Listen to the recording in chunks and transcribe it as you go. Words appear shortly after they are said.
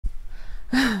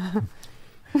I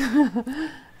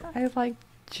like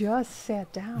just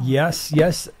sat down. Yes,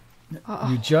 yes.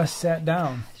 You just sat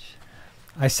down.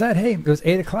 I said, hey, it was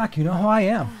 8 o'clock. You know who I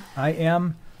am. I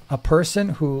am a person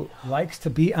who likes to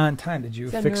be on time. Did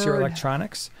you fix your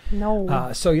electronics?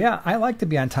 No. So, yeah, I like to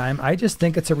be on time. I just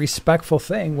think it's a respectful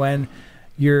thing when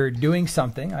you're doing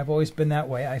something. I've always been that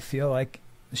way. I feel like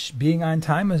being on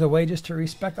time is a way just to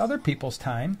respect other people's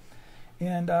time.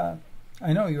 And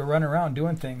I know you were running around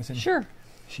doing things. And sure.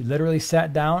 She literally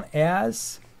sat down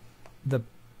as the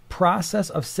process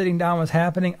of sitting down was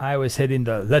happening. I was hitting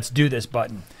the let's do this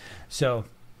button. So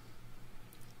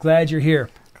glad you're here.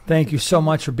 Thank you so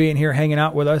much for being here, hanging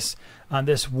out with us on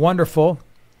this wonderful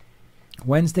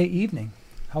Wednesday evening.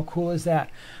 How cool is that?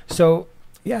 So,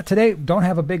 yeah, today don't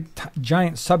have a big,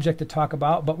 giant subject to talk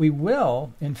about, but we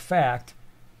will, in fact,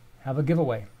 have a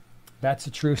giveaway. That's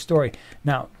a true story.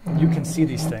 Now, you can see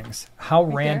these things. How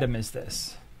random is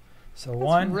this? So that's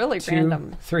 1, really 2,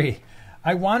 random. 3.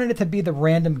 I wanted it to be the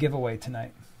random giveaway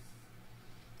tonight.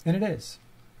 And it is.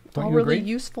 Don't all you really agree?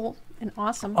 Useful and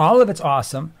awesome. All of it's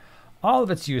awesome. All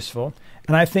of it's useful.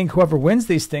 And I think whoever wins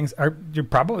these things, you're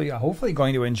probably, hopefully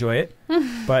going to enjoy it.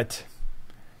 But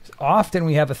often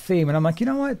we have a theme. And I'm like, you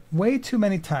know what? Way too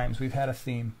many times we've had a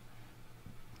theme.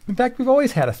 In fact, we've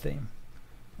always had a theme.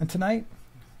 And tonight,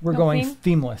 we're going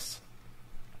themeless.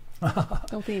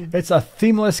 No theme. It's a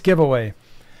themeless giveaway.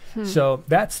 So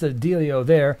that's the dealio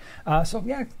there. So,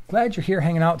 yeah, glad you're here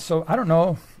hanging out. So I don't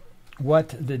know what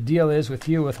the deal is with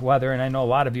you with weather, and I know a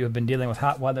lot of you have been dealing with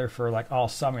hot weather for like all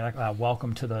summer. You're like,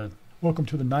 welcome to the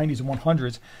 90s and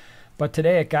 100s. But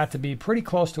today it got to be pretty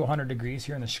close to 100 degrees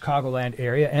here in the Chicagoland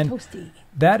area. And toasty.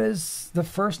 That is the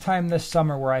first time this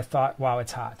summer where I thought, wow,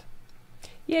 it's hot.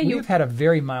 Yeah, We've had a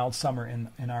very mild summer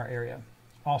in our area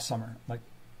all summer. Like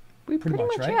we pretty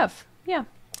much right? have. Yeah.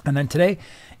 And then today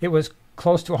it was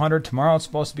close to 100. Tomorrow it's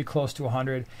supposed to be close to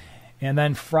 100. And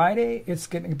then Friday, it's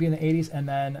going to be in the 80s. And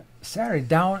then Saturday,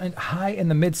 down and high in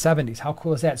the mid-70s. How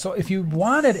cool is that? So if you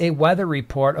wanted a weather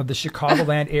report of the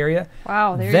Chicagoland area,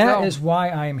 wow, there you that go. is why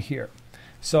I am here.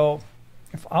 So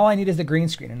if all I need is the green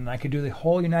screen, and I could do the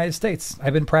whole United States.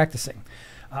 I've been practicing.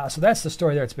 So that's the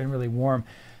story there. It's been really warm.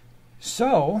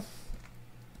 So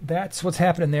that's what's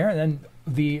happening there. And then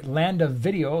the land of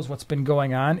videos, what's been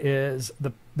going on is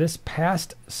this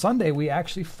past Sunday, we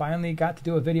actually finally got to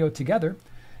do a video together.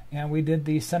 And we did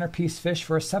the centerpiece fish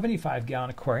for a 75-gallon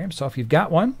aquarium. So if you've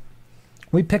got one,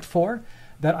 we picked 4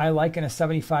 that I like in a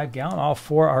 75-gallon. All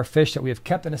 4 are fish that we have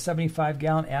kept in a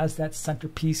 75-gallon as that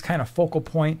centerpiece kind of focal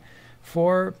point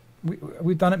for.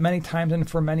 We've done it many times and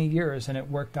for many years, and it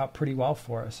worked out pretty well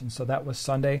for us. And so that was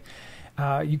Sunday.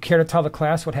 You care to tell the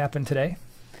class what happened today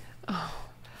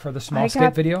for the small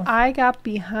scape video? I got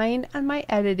behind on my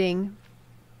editing,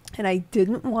 and I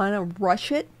didn't want to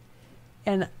rush it.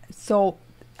 And so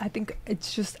I think I'm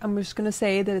just going to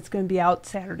say that it's going to be out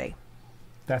Saturday.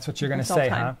 That's what you're going to say,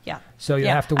 huh? Yeah. So you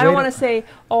have to wait. I don't want to say, it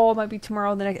might be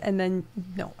tomorrow, the next, and then,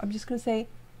 no. I'm just going to say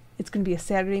it's going to be a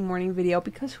Saturday morning video,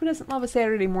 because who doesn't love a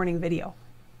Saturday morning video?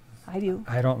 I do.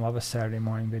 I don't love a Saturday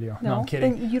morning video. No, I'm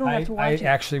kidding. Then you don't have to watch it. I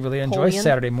actually really enjoy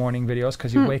Saturday morning videos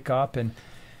because you wake up and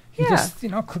you just,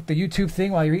 click the YouTube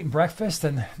thing while you're eating breakfast,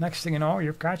 and next thing you know,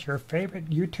 you've got your favorite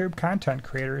YouTube content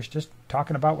creators just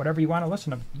talking about whatever you want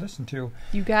to listen to.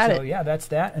 You got it. So yeah, that's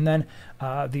that. And then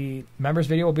the members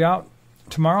video will be out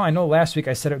tomorrow. I know last week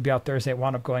I said it would be out Thursday. It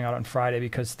wound up going out on Friday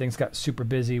because things got super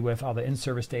busy with all the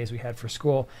in-service days we had for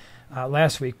school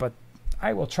last week. But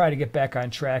I will try to get back on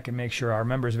track and make sure our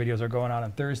members videos are going out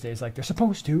on Thursdays like they're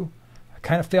supposed to. I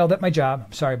kind of failed at my job.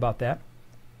 I'm sorry about that.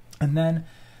 And then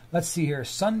let's see here.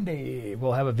 Sunday,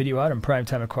 we'll have a video out in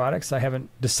Primetime Aquatics. I haven't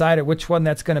decided which one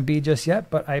that's going to be just yet,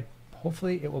 but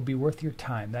hopefully it will be worth your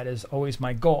time. That is always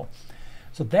my goal.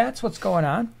 So that's what's going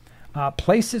on.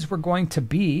 Places we're going to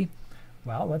be,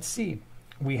 well, let's see.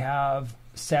 We have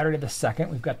Saturday the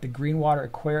 2nd. We've got the Greenwater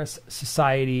Aquarius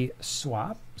Society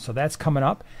swap. So that's coming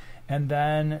up. And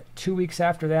then 2 weeks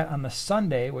after that on the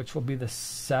Sunday, which will be the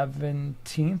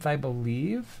 17th, I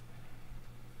believe,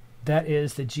 that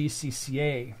is the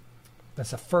GCCA.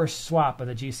 That's the first swap of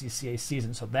the GCCA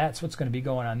season. So that's what's going to be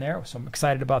going on there. So I'm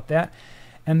excited about that.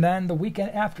 And then the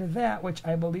weekend after that, which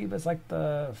I believe is like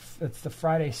it's the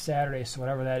Friday, Saturday, so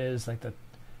whatever that is, like the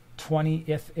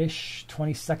 20th-ish,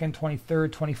 22nd, 23rd,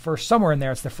 21st, somewhere in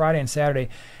there. It's the Friday and Saturday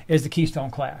is the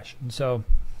Keystone Clash. And so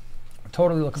I'm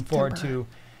totally looking forward to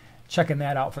checking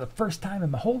that out for the first time in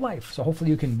my whole life. So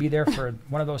hopefully you can be there for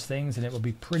one of those things, and it will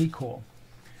be pretty cool.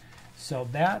 So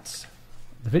that's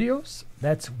the videos.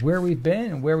 That's where we've been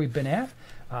and where we've been at.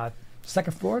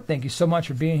 second floor, thank you so much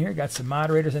for being here. Got some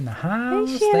moderators in the house.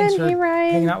 Hey, Shannon. Thanks for Hey,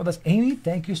 Ryan. hanging out with us. Amy,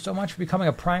 thank you so much for becoming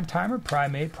a prime timer,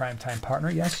 primate, prime time partner.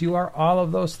 Yes, you are all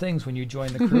of those things when you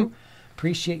join the crew.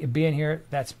 Appreciate you being here.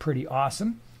 That's pretty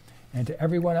awesome. And to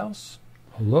everyone else,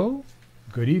 hello,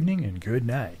 good evening, and good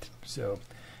night. So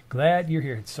glad you're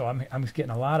here. So I'm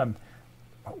getting a lot of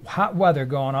hot weather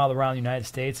going all around the United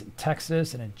States, in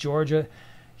Texas and in Georgia.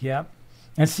 Yep.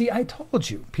 And see, I told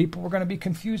you, people were going to be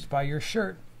confused by your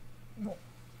shirt.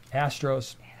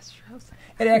 Astros.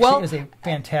 It actually is a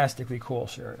fantastically cool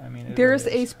shirt. I mean, there's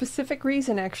a specific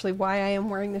reason, actually, why I am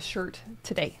wearing this shirt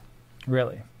today.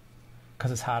 Really?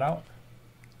 Because it's hot out?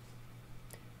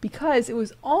 Because it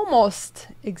was almost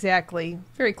exactly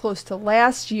very close to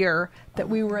last year that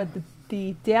we were at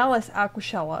the Dallas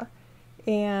Aquashella,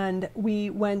 and we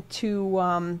went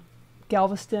to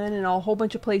Galveston and a whole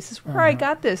bunch of places where I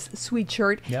got this sweet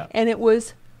shirt, and it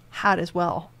was hot as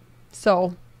well.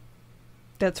 So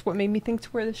that's what made me think to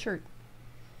wear this shirt.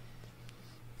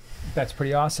 That's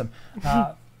pretty awesome.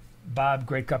 Bob,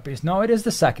 Great Guppies. No, it is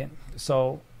the second.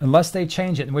 So unless they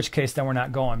change it, in which case then we're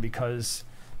not going, because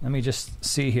let me just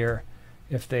see here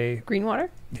if they... Green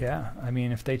water? Yeah. I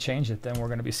mean, if they change it, then we're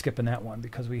going to be skipping that one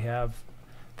because we have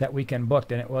that weekend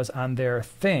booked, and it was on their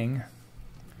thing.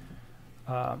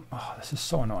 Oh, this is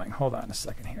so annoying. Hold on a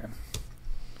second here.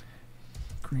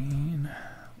 Green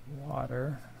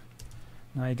water.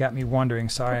 Now you got me wondering.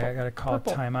 Sorry, I got to call a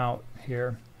timeout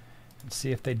here and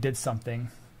see if they did something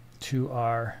to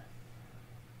our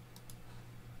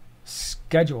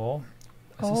schedule.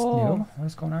 Is this new? What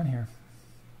is going on here?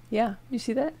 Yeah, you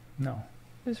see that? No.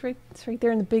 It's right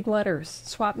there in the big letters.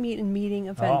 Swap meet and meeting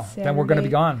events. Saturday. Then we're going to be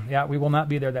gone. Yeah, we will not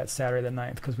be there that Saturday the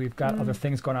 9th because we've got other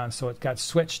things going on. So it got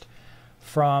switched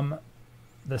from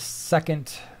the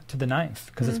 2nd to the 9th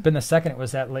because it's been the 2nd. It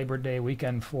was that Labor Day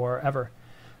weekend forever.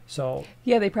 So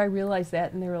yeah, they probably realized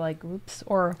that and they were like, "Oops!"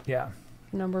 Or a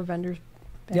number of vendors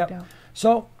backed out.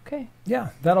 So yeah,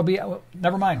 that'll be.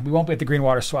 Never mind. We won't be at the Green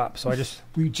Water Swap. So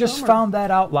we just found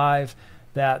that out live.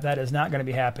 That is not going to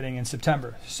be happening in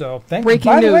September. So thank you.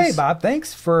 By the way, Bob,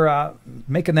 thanks for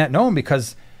making that known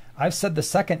because I've said the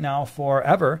 2nd now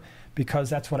forever because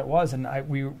that's what it was. And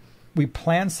we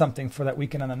planned something for that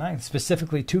weekend on the 9th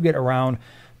specifically to get around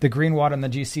the Green Water and the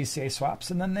GCCA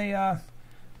swaps. And then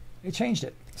they changed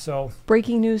it. So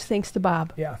breaking news thanks to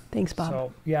Bob. Yeah. Thanks, Bob.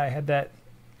 So yeah, I had that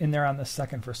in there on the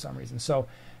 2nd for some reason. So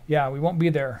yeah, we won't be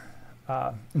there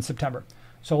in September.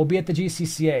 So we'll be at the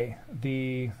GCCA,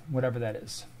 the whatever that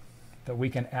is, the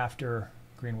weekend after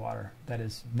Green Water. That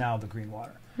is now the Green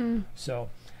Water. So,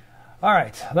 all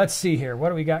right, let's see here. What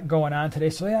do we got going on today?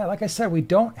 So yeah, like I said, we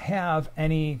don't have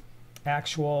any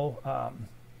actual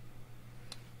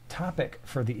topic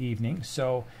for the evening.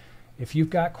 So if you've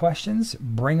got questions,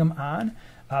 bring them on.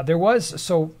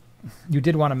 So you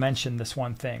did want to mention this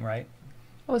one thing, right?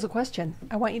 What was a question?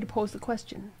 I want you to pose the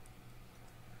question.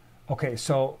 Okay,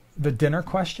 so the dinner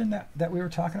question that we were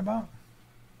talking about?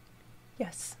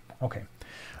 Yes. Okay.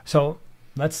 So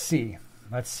let's see.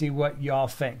 Let's see what y'all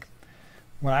think.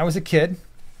 When I was a kid,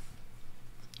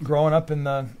 growing up in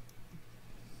the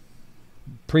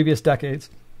previous decades,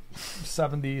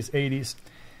 70s, 80s,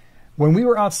 when we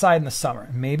were outside in the summer,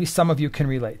 maybe some of you can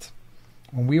relate.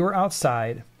 When we were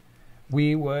outside,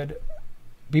 we would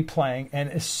be playing, and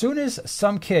as soon as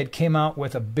some kid came out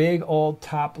with a big old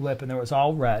top lip and it was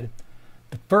all red,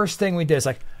 the first thing we did is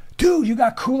like, dude, you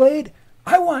got Kool-Aid?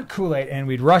 I want Kool-Aid. And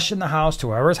we'd rush in the house to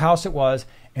whoever's house it was,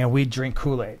 and we'd drink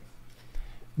Kool-Aid.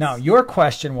 Now, your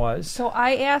question was... So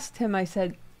I asked him, I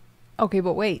said, okay,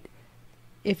 but wait.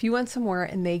 If you went somewhere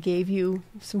and they gave you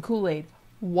some Kool-Aid,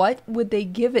 what would they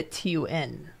give it to you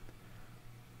in?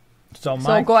 So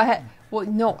go ahead. Well,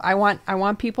 no, I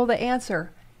want people to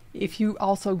answer. If you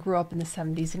also grew up in the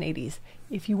 70s and 80s,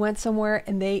 if you went somewhere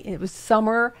and it was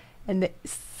summer and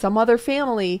some other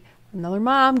family, another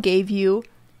mom gave you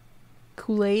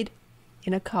Kool-Aid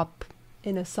in a cup,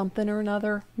 in a something or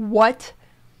another, what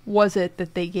was it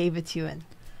that they gave it to you in?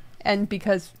 And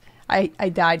because I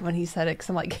died when he said it, because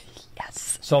I'm like,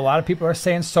 yes. So a lot of people are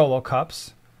saying Solo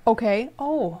cups. Okay.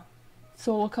 Oh,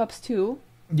 Solo cups too.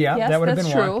 Yeah, yes, that would have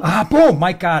been true. one. Boom,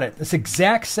 Mike got it. It's the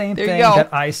exact same thing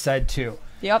that I said too.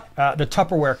 Yep. The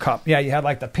Tupperware cup. Yeah, you had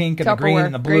like the pink and the green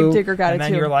and the blue. Grave Digger got and it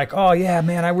then too. You're like, oh yeah,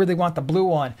 man, I really want the blue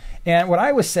one. And what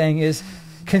I was saying is,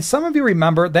 can some of you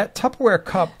remember that Tupperware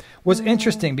cup was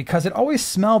interesting because it always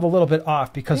smelled a little bit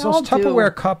off because those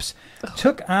Tupperware cups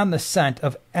took on the scent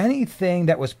of anything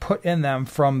that was put in them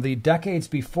from the decades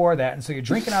before that. And so you're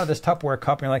drinking out of this Tupperware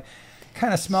cup and you're like, it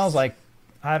kind of smells like,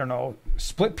 I don't know,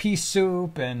 split pea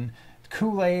soup and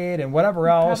Kool-Aid and whatever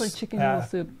else. Probably chicken noodle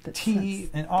soup. Tea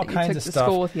and all kinds of to stuff.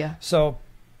 School with you. So,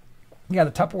 yeah,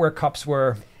 the Tupperware cups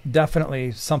were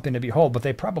definitely something to behold, but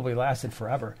they probably lasted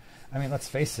forever. I mean, let's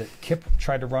face it. Kip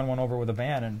tried to run one over with a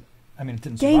van, and I mean, it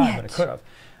didn't survive, but it could have.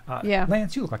 Yeah.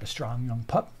 Lance, you look like a strong young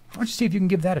pup. Why don't you see if you can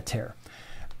give that a tear?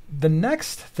 The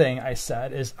next thing I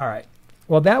said is, all right,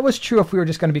 well, that was true if we were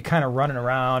just going to be kind of running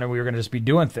around and we were going to just be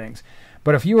doing things.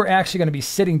 But if you were actually going to be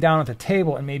sitting down at the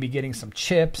table and maybe getting some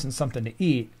chips and something to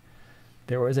eat,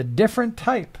 there was a different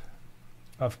type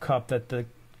of cup that the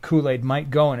Kool-Aid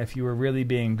might go in if you were really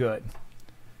being good.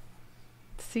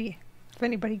 Let's see if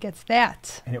anybody gets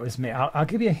that. And it was made. I'll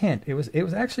give you a hint. It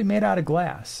was actually made out of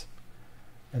glass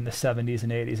in the 70s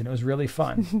and 80s, and it was really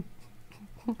fun.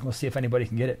 We'll see if anybody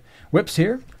can get it. Whip's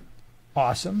here.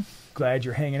 Awesome. Glad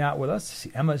you're hanging out with us.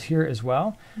 See, Emma's here as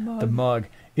well. The mug.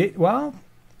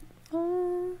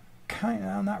 Kind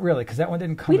of, not really, because that one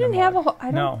didn't come. We didn't have a.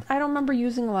 I don't remember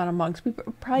using a lot of mugs. We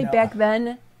probably back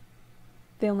then.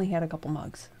 They only had a couple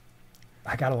mugs.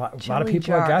 I got a lot of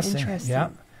people are guessing. Interesting. Yeah.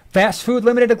 Fast food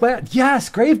limited to glass. Yes,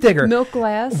 Gravedigger. Milk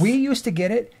glass. We used to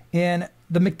get it in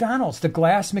the McDonald's, the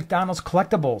glass McDonald's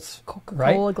collectibles.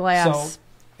 Coca-Cola right? glass. So,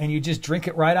 and you just drink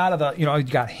it right out of the, you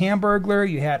got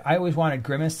Hamburglar. I always wanted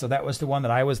Grimace, so that was the one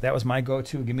that was my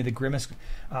go-to. Give me the Grimace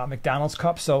McDonald's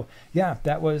cup. So, yeah,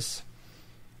 that was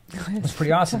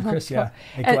pretty awesome, Chris. Yeah,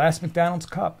 a glass McDonald's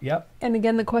cup. Yep. And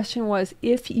again, the question was,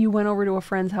 if you went over to a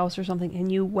friend's house or something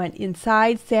and you went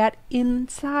inside, sat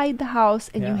inside the house,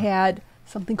 and you had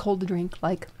something cold to drink,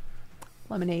 like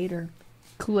lemonade or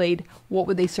Kool-Aid, what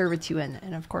would they serve it to you in?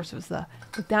 And of course, it was the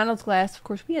McDonald's glass. Of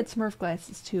course, we had Smurf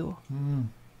glasses too.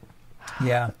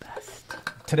 Yeah.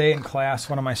 Today in class,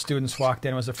 one of my students walked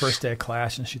in. It was the first day of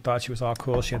class, and she thought she was all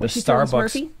cool. She had the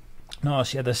Starbucks. No,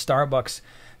 she had the Starbucks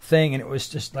thing, and it was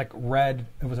just like red.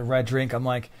 It was a red drink. I'm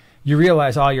like, you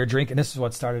realize all you're drinking. This is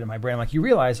what started in my brain. I'm like, you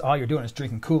realize all you're doing is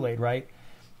drinking Kool-Aid, right?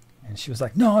 And she was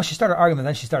like, no. She started arguing, and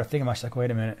then she started thinking about it. She's like,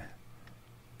 wait a minute.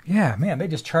 Yeah, man, they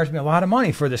just charged me a lot of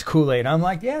money for this Kool-Aid. I'm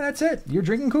like, yeah, that's it. You're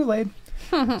drinking Kool-Aid.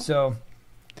 So,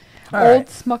 Old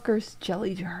Smucker's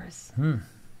jelly jars.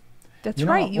 That's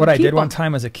right. What I did one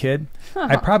time as a kid,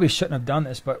 I probably shouldn't have done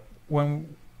this, but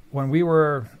when we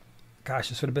were, gosh,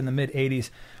 this would have been the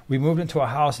mid-'80s, we moved into a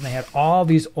house and they had all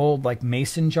these old like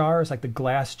mason jars, like the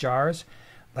glass jars,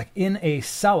 like in a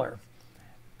cellar.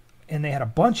 And they had a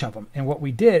bunch of them. And what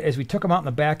we did is we took them out in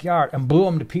the backyard and blew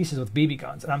them to pieces with BB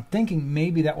guns. And I'm thinking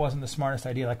maybe that wasn't the smartest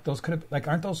idea. Like those could have, like,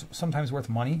 aren't those sometimes worth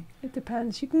money? It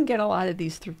depends. You can get a lot of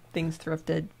these things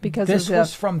thrifted because this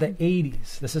was from the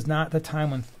 80s. This is not the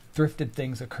time when thrifted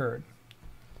things occurred.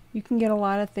 You can get a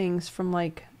lot of things from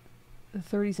like the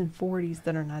 30s and 40s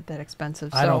that are not that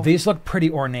expensive. I don't know. These look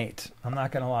pretty ornate. I'm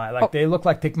not going to lie. Like they look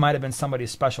like they might have been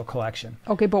somebody's special collection.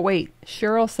 Okay, but wait.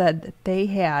 Cheryl said that they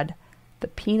had the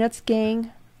Peanuts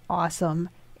Gang, awesome,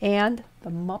 and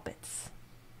the Muppets.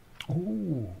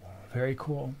 Ooh, very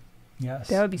cool. Yes.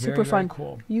 That would be super fun. Very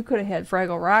cool. You could have had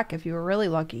Fraggle Rock if you were really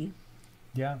lucky.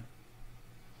 Yeah.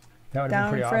 That would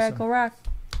have been pretty awesome. Fraggle Rock.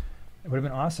 It would have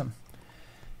been awesome.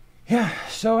 Yeah.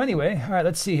 So anyway, all right,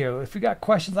 let's see here. If we got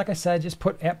questions, like I said, just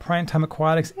put at Primetime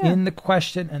Aquatics in the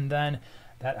question, and then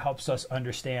that helps us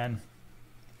understand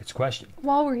its question.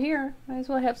 While we're here, might as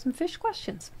well have some fish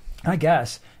questions. I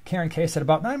guess. Karen K said,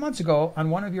 about 9 months ago on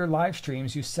one of your live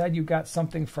streams, you said you got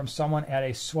something from someone at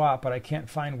a swap, but I can't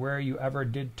find where you ever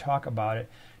did talk about it.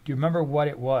 Do you remember what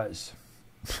it was?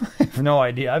 I have no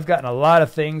idea. I've gotten a lot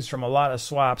of things from a lot of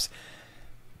swaps.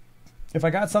 If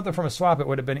I got something from a swap, it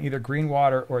would have been either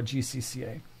Greenwater or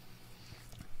GCCA.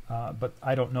 But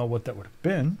I don't know what that would have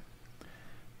been.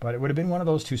 But it would have been one of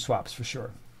those two swaps for sure.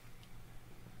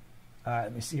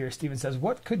 Let me see here. Steven says,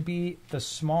 what could be the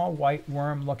small white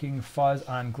worm-looking fuzz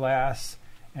on glass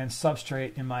and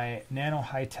substrate in my nano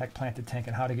high-tech planted tank,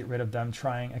 and how to get rid of them?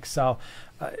 Trying Excel.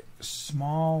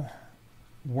 Small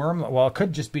worm. Well, it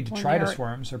could just be detritus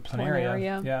worms or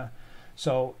planaria. Yeah.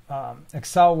 So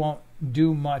Excel won't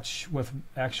do much with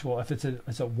actual. If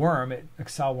it's a worm,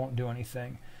 Excel won't do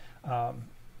anything.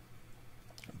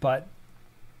 But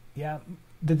yeah,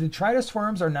 the detritus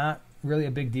worms are not really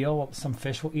a big deal. Some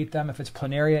fish will eat them. If it's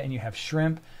planaria and you have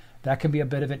shrimp, that can be a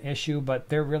bit of an issue, but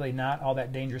they're really not all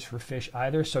that dangerous for fish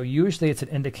either. So usually it's an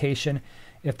indication,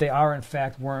 if they are in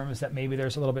fact worms, that maybe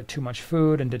there's a little bit too much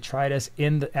food and detritus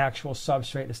in the actual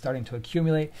substrate is starting to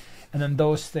accumulate. And then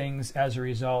those things, as a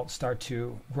result, start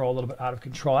to grow a little bit out of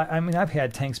control. I mean, I've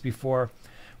had tanks before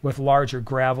with larger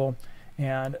gravel,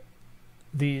 and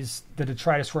the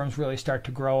detritus worms really start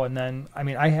to grow. And then, I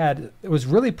mean, it was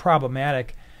really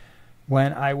problematic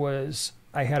when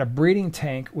I had a breeding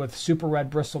tank with super red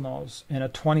bristlenose in a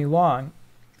 20 long,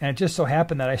 And it just so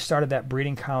happened that I started that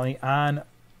breeding colony on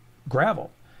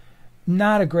gravel.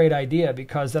 Not a great idea,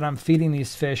 because then I'm feeding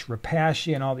these fish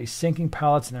rapashi and all these sinking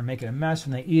pellets, and they're making a mess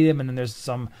when they eat them, and then there's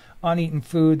some uneaten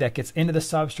food that gets into the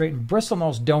substrate, and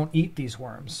bristlenose don't eat these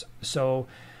worms. So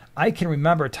I can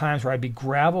remember times where I'd be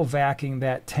gravel vacuuming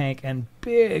that tank, and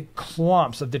big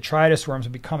clumps of detritus worms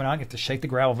would be coming out. You have to shake the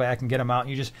gravel vac and get them out, and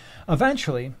you just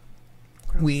eventually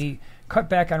we cut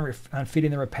back on feeding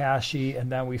the rapashi,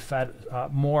 and then we fed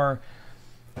more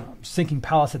sinking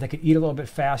pellets that they could eat a little bit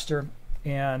faster.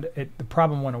 And the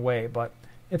problem went away. But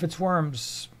if it's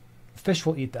worms, fish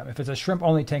will eat them. If it's a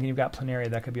shrimp-only tank and you've got planaria,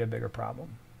 that could be a bigger problem.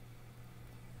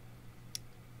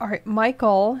 All right,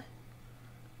 Michael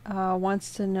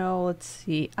wants to know, let's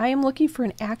see. I am looking for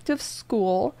an active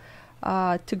school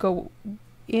to go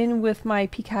in with my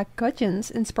peacock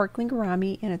gudgeons and sparkling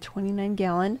gourami in a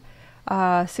 29-gallon,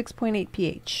 6.8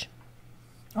 pH.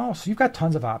 Oh, so you've got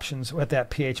tons of options with that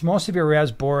pH. Most of your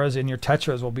rasboras and your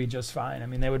tetras will be just fine. I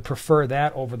mean, they would prefer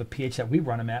that over the pH that we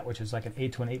run them at, which is like an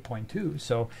 8 to an 8.2.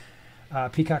 So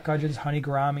peacock gudgeons, honey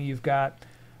gourami, you've got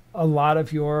a lot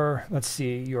of your, let's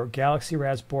see, your galaxy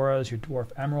rasboras, your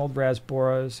dwarf emerald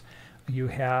rasboras. You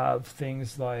have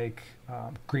things like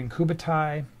green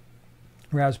kubatai,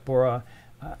 rasbora,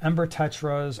 ember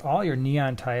tetras, all your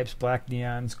neon types, black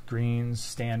neons, greens,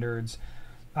 standards.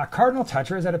 Cardinal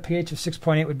tetras at a pH of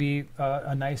 6.8 would be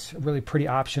a nice, really pretty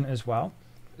option as well.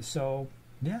 So,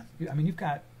 yeah, I mean, you've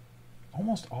got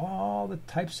almost all the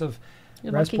types of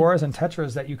rasboras and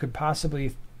tetras that you could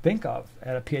possibly think of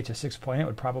at a pH of 6.8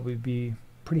 would probably be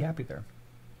pretty happy there.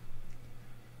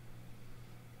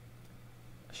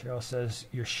 Cheryl says,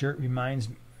 Joanna's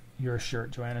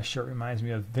shirt reminds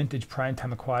me of vintage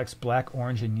Primetime Aquatics, black,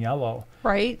 orange, and yellow.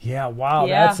 Right? Yeah, wow,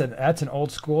 yeah. That's an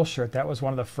old school shirt. That was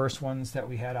one of the first ones that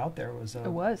we had out there. It was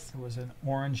an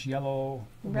orange, yellow,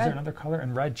 red. Was there another color?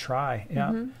 And red tri. Yeah.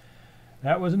 Mm-hmm.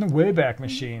 That was in the Wayback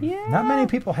Machine. Yeah. Not many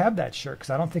people have that shirt,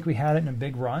 because I don't think we had it in a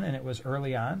big run, and it was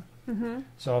early on. Mm-hmm.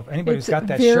 So if anybody's got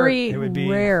that shirt, it would be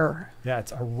rare. Yeah,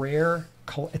 it's a rare.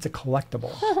 It's a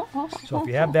collectible. So if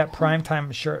you have that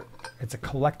Primetime shirt, it's a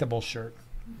collectible shirt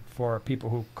for people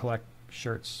who collect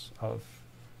shirts of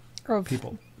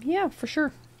people. Yeah, for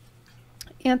sure.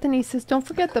 Anthony says, don't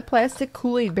forget the plastic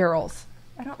Kool-Aid barrels.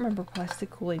 I don't remember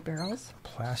plastic Kool-Aid barrels.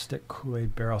 Plastic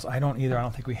Kool-Aid barrels. I don't either. I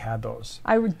don't think we had those.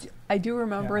 I do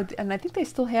remember, and I think they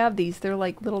still have these. They're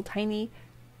like little tiny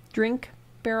drink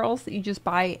barrels that you just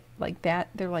buy like that.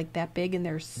 They're like that big, and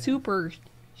they're super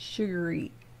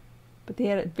sugary. But they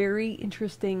had a very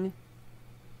interesting,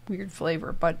 weird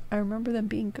flavor. But I remember them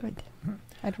being good.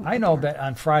 I know that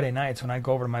on Friday nights when I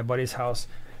go over to my buddy's house,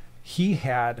 he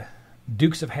had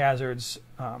Dukes of Hazzard's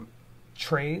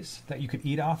trays that you could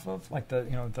eat off of, like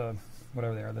the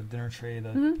whatever they are, the dinner tray,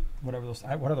 what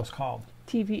are those called?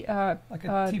 TV, like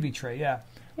a TV tray, yeah,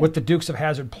 with the Dukes of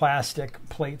Hazzard plastic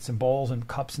plates and bowls and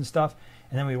cups and stuff.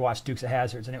 And then we watched Dukes of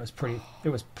Hazzards, and it was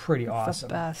pretty awesome.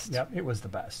 The best. Yep, it was the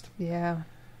best. Yeah.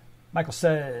 Michael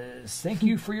says, "Thank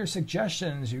you for your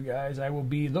suggestions, you guys. I will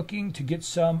be looking to get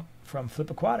some from Flip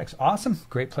Aquatics." Awesome.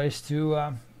 Great place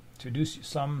to do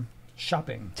some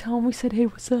shopping. Tell them we said, hey,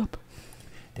 what's up?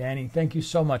 Danny, thank you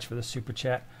so much for the super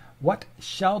chat. What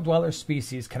shell dweller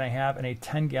species can I have in a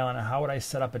 10-gallon, and how would I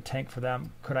set up a tank for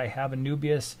them? Could I have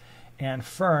Anubias and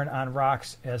fern on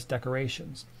rocks as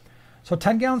decorations? So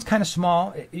 10 gallons kind of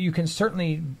small. You can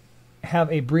certainly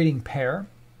have a breeding pair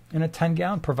in a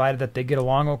 10-gallon, provided that they get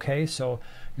along okay. So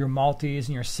your Maltese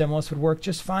and your Similis would work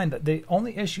just fine. The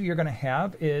only issue you're going to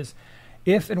have is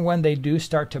if and when they do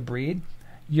start to breed,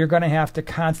 you're going to have to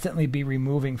constantly be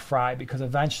removing fry, because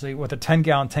eventually with a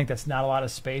 10-gallon tank, that's not a lot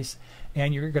of space,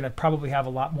 and you're going to probably have a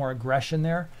lot more aggression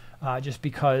there just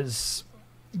because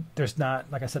there's not,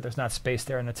 like I said, there's not space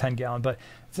there in the 10-gallon. But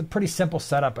it's a pretty simple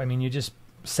setup. I mean, you just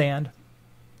sand,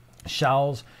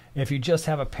 shells. If you just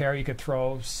have a pair, you could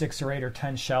throw 6 or 8 or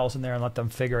 10 shells in there and let them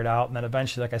figure it out. And then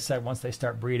eventually, like I said, once they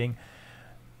start breeding,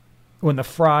 when the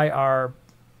fry are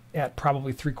at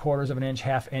probably 3/4 of an inch,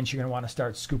 ½ inch, you're going to want to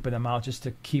start scooping them out just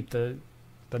to keep the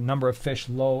number of fish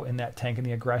low in that tank and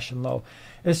the aggression low.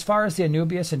 As far as the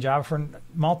Anubias and Java Fern,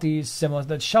 Maltese, similar,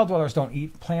 the shell dwellers don't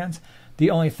eat plants.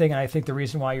 The only thing, and I think the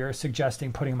reason why you're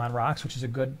suggesting putting them on rocks, which is a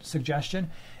good suggestion,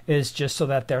 is just so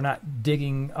that they're not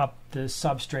digging up the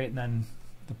substrate and then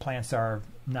the plants are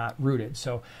not rooted.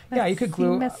 So yeah, you could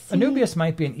glue. Anubias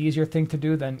might be an easier thing to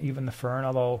do than even the fern,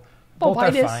 although both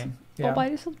are fine. Yeah.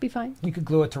 Bulbitis will be fine. You could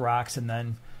glue it to rocks and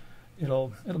then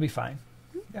it'll be fine.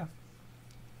 Yeah,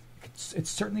 it's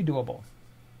certainly doable.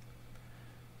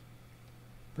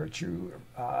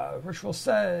 Virtual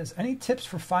says, any tips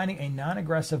for finding a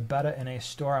non-aggressive betta in a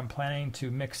store? I'm planning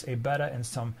to mix a betta and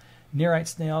some nearite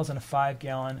snails in a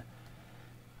 5-gallon.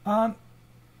 I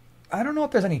don't know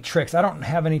if there's any tricks. I don't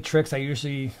have any tricks. I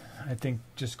think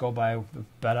just go by the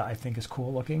betta I think is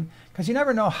cool looking, because you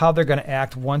never know how they're going to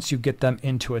act once you get them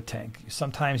into a tank.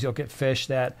 Sometimes you'll get fish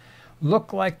that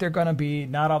look like they're going to be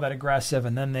not all that aggressive,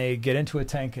 and then they get into a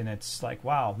tank and it's like,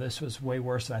 wow, this was way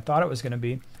worse than I thought it was going to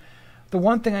be. The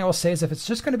one thing I will say is if it's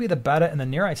just going to be the betta and the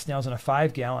nearite snails in a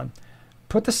 5-gallon,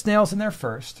 put the snails in there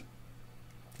first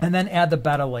and then add the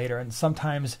betta later. And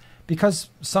sometimes, because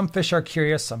some fish are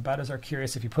curious, some bettas are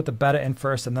curious, if you put the betta in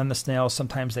first and then the snails,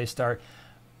 sometimes they start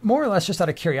more or less just out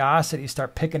of curiosity,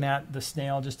 start picking at the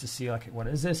snail just to see, like, what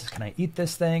is this? Can I eat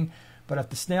this thing? But if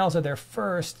the snails are there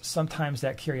first, sometimes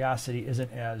that curiosity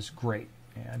isn't as great.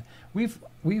 And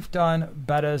we've done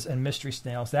bettas and mystery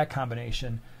snails, that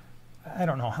combination, I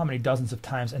don't know how many dozens of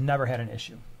times, and never had an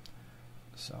issue.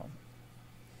 So,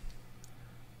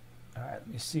 all right, let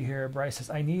me see here. Bryce says,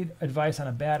 I need advice on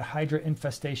a bad hydra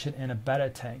infestation in a betta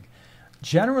tank.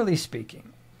 Generally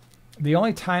speaking, the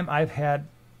only time I've had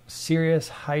serious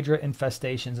hydra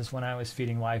infestations is when I was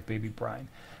feeding live baby brine.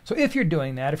 So if you're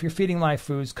doing that, if you're feeding live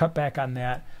foods, cut back on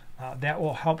that. That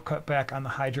will help cut back on the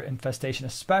hydra infestation,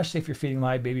 especially if you're feeding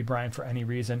live baby brine for any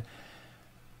reason.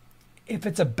 If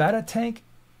it's a betta tank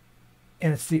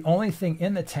and it's the only thing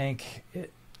in the tank,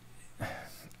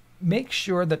 make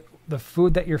sure that the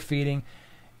food that you're feeding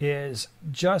is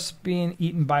just being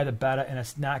eaten by the betta and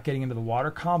it's not getting into the water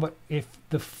column. But if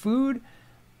the food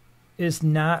is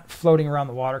not floating around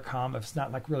the water column, if it's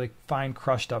not like really fine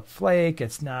crushed up flake,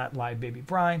 it's not live baby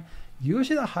brine,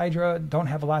 usually the hydra don't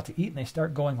have a lot to eat and they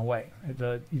start going away.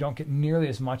 You don't get nearly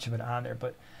as much of it on there.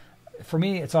 But for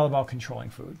me, it's all about controlling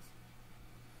food.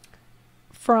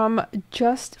 From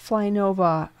Just Fly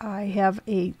Nova, I have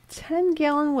a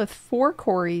 10-gallon with 4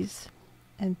 cories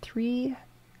and 3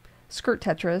 skirt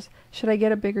tetras. Should I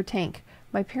get a bigger tank?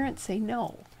 My parents say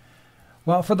no.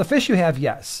 Well, for the fish you have,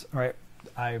 yes. All right.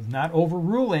 I'm not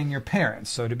overruling your parents.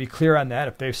 So to be clear on that,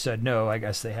 if they've said no, I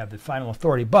guess they have the final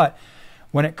authority. But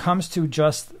when it comes to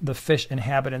just the fish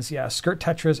inhabitants, yeah, skirt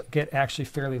tetras get actually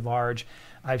fairly large.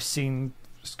 I've seen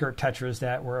skirt tetras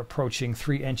that were approaching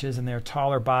 3 inches and they're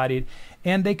taller bodied,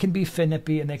 and they can be fin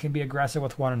nippy and they can be aggressive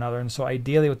with one another. And so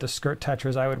ideally with the skirt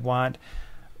tetras, I would want,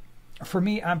 for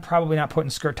me, I'm probably not putting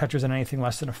skirt tetras in anything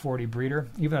less than a 40 breeder.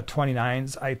 Even the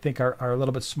 29s I think are a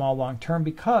little bit small long term,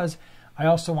 because I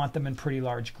also want them in pretty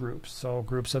large groups. So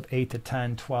groups of 8 to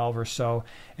 10, 12 or so.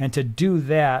 And to do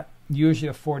that, usually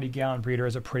a 40-gallon breeder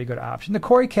is a pretty good option. The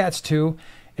cory cats too,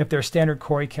 if they're standard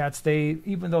cory cats, they,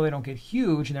 even though they don't get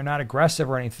huge and they're not aggressive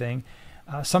or anything,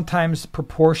 sometimes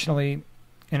proportionally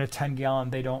in a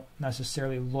 10-gallon, they don't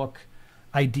necessarily look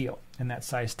ideal in that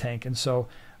size tank. And so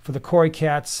for the cory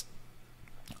cats,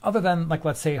 other than, like,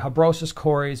 let's say Habrosus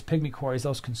cories, pygmy cories,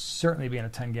 those can certainly be in a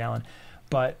 10-gallon.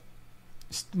 But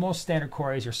most standard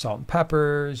cories, your salt and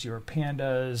peppers, your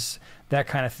pandas, that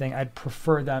kind of thing, I'd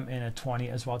prefer them in a 20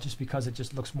 as well, just because it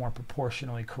just looks more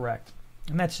proportionally correct.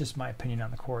 And that's just my opinion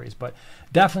on the cories. But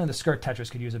definitely the skirt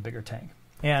tetras could use a bigger tank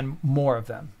and more of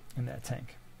them in that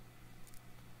tank.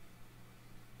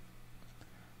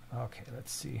 Okay,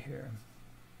 let's see here.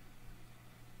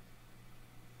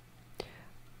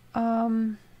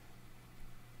 I'm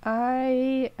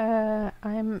a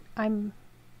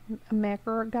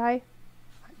macro guy.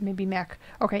 Maybe Mac.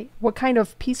 Okay. What kind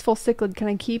of peaceful cichlid can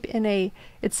I keep in a,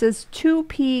 it says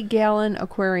 2p gallon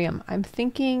aquarium? I'm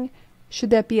thinking, should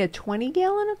that be a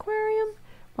 20-gallon aquarium?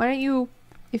 Why don't you,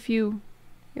 if you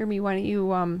hear me, why don't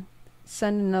you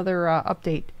send another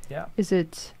update? Yeah. Is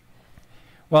it?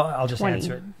 Well, I'll just 20?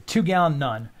 answer it. 2-gallon,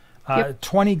 none. Yep.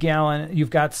 20-gallon,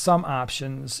 you've got some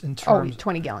options in terms.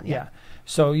 20-gallon, yeah.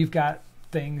 So you've got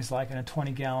things like in a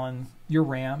 20-gallon, your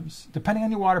rams, depending on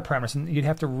your water parameters. And you'd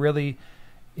have to really,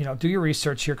 do your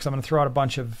research here, because I'm going to throw out a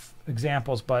bunch of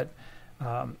examples, but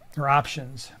or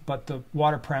options, but the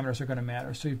water parameters are going to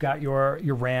matter. So you've got your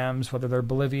rams, whether they're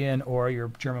Bolivian or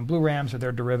your German blue rams or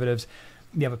their derivatives.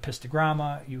 You have a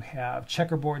pistogramma, you have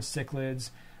checkerboard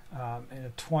cichlids. In a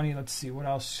 20, let's see, what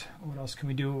else can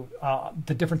we do?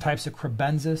 The different types of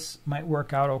crebensis might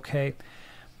work out okay.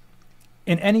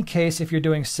 In any case, if you're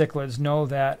doing cichlids, know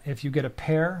that if you get a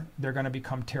pair, they're going to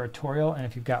become territorial. And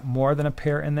if you've got more than a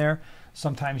pair in there,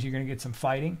 sometimes you're going to get some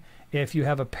fighting. If you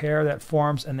have a pair that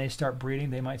forms and they start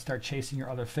breeding, they might start chasing your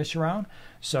other fish around.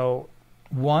 So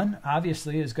one,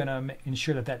 obviously, is going to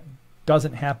ensure that that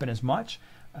doesn't happen as much.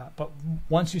 But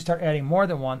once you start adding more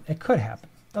than one, it could happen.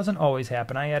 Doesn't always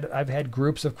happen. I've had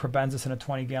groups of crebensis in a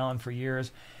 20-gallon for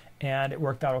years, and it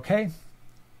worked out okay.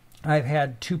 I've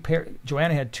had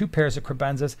Joanna had 2 pairs of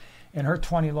cribenzas in her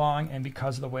 20 long, and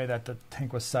because of the way that the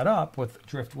tank was set up with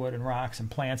driftwood and rocks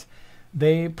and plants,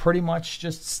 they pretty much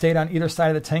just stayed on either side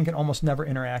of the tank and almost never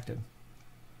interacted.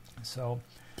 So,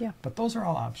 yeah. But those are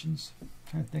all options. I'm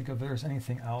trying to think if there's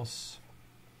anything else.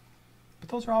 But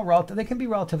those are all relative. They can be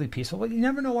relatively peaceful, but you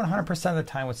never know 100% of the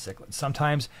time with cichlids.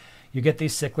 Sometimes you get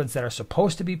these cichlids that are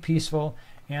supposed to be peaceful,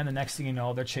 and the next thing you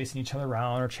know, they're chasing each other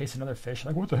around or chasing other fish.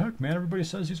 Like, what the heck, man? Everybody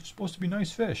says these are supposed to be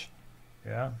nice fish.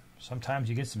 Yeah, sometimes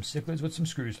you get some cichlids with some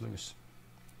screws loose.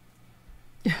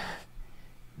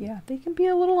 Yeah, they can be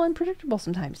a little unpredictable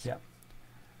sometimes. Yeah.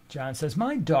 John says,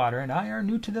 my daughter and I are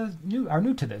new to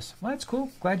this. Well, that's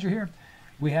cool. Glad you're here.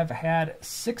 We have had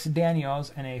 6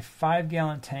 Danios in a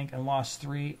 5-gallon tank and lost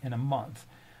 3 in a month.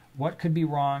 What could be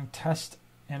wrong? Test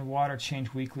and water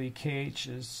change weekly. KH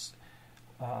is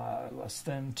less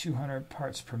than 200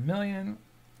 parts per million,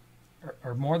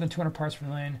 or more than 200 parts per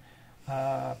million.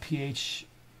 pH,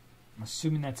 I'm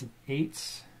assuming that's an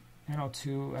 8.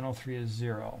 NO2, NO3 is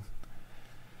 0.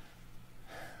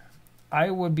 I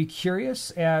would be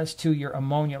curious as to your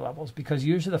ammonia levels, because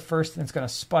usually the first thing that's going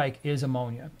to spike is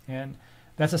ammonia. And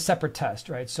that's a separate test,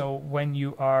 right? So when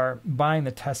you are buying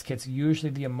the test kits,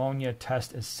 usually the ammonia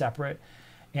test is separate.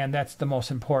 And that's the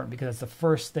most important, because it's the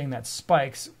first thing that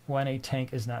spikes when a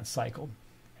tank is not cycled.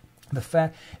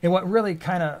 And what really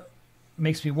kind of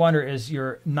makes me wonder is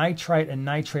your nitrite and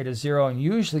nitrate is 0, and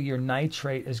usually your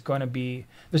nitrate is going to be,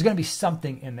 there's going to be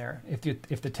something in there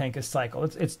if the tank is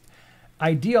cycled. It's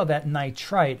ideal that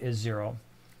nitrite is 0,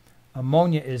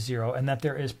 ammonia is 0, and that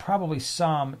there is probably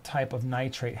some type of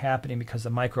nitrate happening because the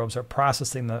microbes are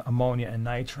processing the ammonia and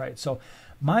nitrite. So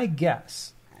my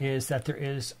guess is that there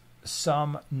is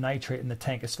some nitrate in the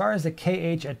tank. As far as the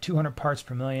KH at 200 parts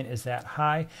per million, is that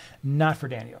high? Not for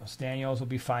Danios. Danios will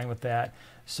be fine with that.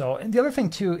 So, and the other thing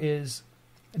too is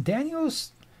Danios,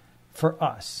 for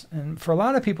us, and for a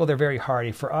lot of people, they're very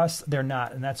hardy. For us, they're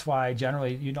not, and that's why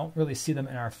generally you don't really see them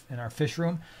in our fish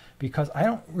room, because I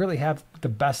don't really have the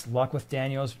best luck with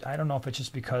Danios. I don't know if it's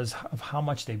just because of how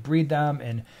much they breed them,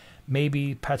 and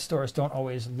maybe pet stores don't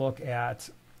always look at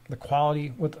the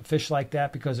quality with a fish like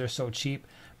that because they're so cheap.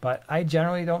 But I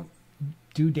generally don't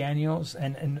do Danios,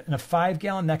 and in a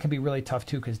 5-gallon that can be really tough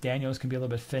too, because Danios can be a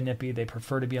little bit fin nippy. They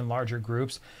prefer to be in larger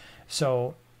groups,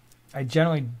 so I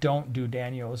generally don't do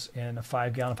Danios in a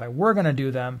 5-gallon. If I were going to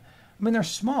do them, I mean, they're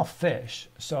small fish,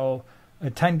 so a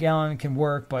 10-gallon can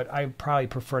work, but I probably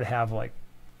prefer to have like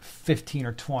 15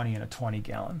 or 20 in a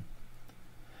 20-gallon.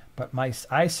 But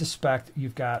I suspect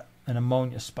you've got an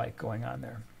ammonia spike going on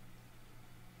there.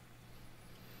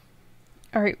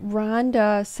 All right,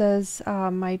 Rhonda says,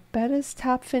 my betta's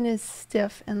top fin is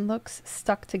stiff and looks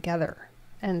stuck together,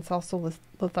 and it's also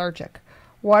lethargic.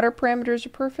 Water parameters are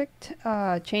perfect,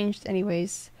 changed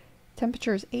anyways.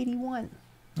 Temperature is 81.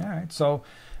 All right, so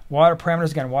water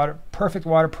parameters, again, perfect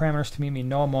water parameters to me mean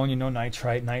no ammonia, no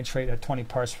nitrite at 20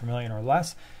 parts per million or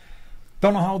less.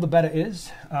 Don't know how old the betta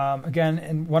is. Again,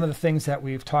 and one of the things that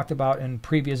we've talked about in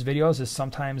previous videos is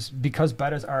sometimes because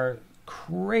bettas are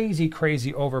crazy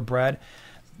overbred,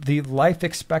 the life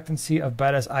expectancy of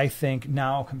bettas, I think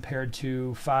now compared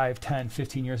to 5, 10,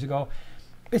 15 years ago,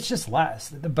 it's just less.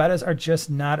 The bettas are just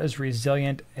not as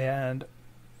resilient and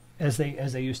as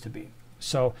they used to be.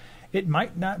 So it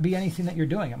might not be anything that you're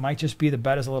doing. It might just be the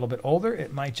betta's a little bit older.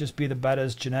 It might just be the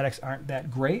betta's genetics aren't that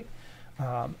great.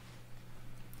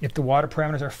 If the water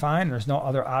parameters are fine, there's no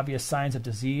other obvious signs of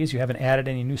disease, you haven't added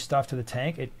any new stuff to the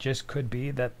tank, it just could be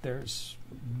that there's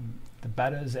the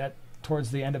betta's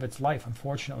towards the end of its life,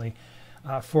 unfortunately.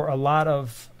 For a lot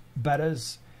of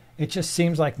bettas, it just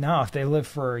seems like now if they live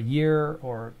for a year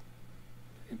or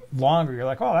longer, you're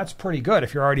like, oh, that's pretty good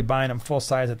if you're already buying them full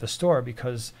size at the store,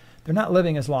 because they're not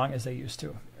living as long as they used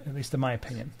to, at least in my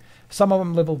opinion. Some of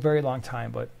them live a very long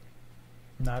time, but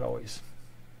not always.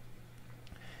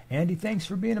 Andy, thanks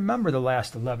for being a member the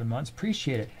last 11 months.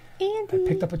 Appreciate it. Andy. I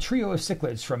picked up a trio of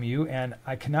cichlids from you, and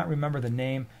I cannot remember the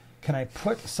name. Can I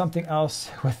put something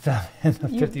else with them in the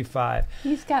 55?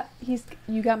 You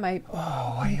got my.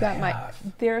 Oh, you got my.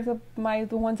 They're the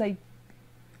ones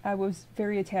I was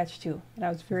very attached to, and I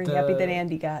was very happy that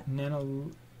Andy got. Nano.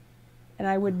 And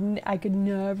I could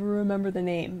never remember the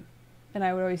name, and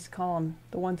I would always call them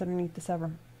the ones underneath the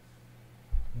sevrum.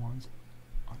 Ones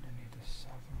underneath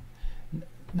the sevrum.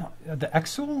 No, the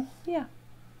Exul? Yeah.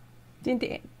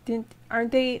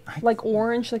 Aren't they like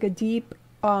orange, like a deep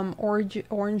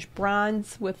orange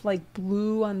bronze with like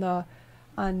blue on the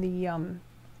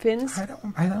fins?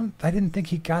 I didn't think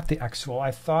he got the Exul.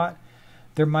 I thought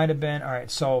there might have been. All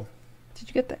right, so did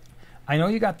you get that? I know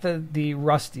you got the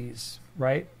Rusties,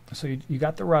 right? So you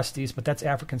got the rusties, but that's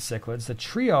African cichlids. The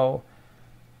trio,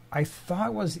 I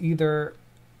thought was either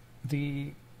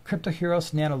the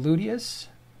Cryptoheros nanoluteus.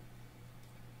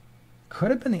 Could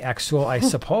have been the Exual, I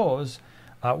suppose.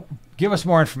 Give us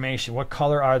more information. What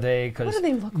color are they? What do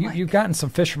they look like? You've gotten some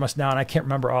fish from us now, and I can't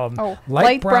remember all of them. Oh,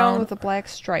 light brown with a black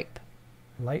stripe.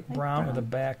 Light brown with a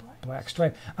black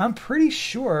stripe. I'm pretty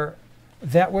sure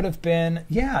that would have been,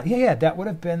 that would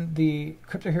have been the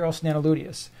Cryptoheros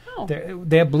nanoluteus. Oh.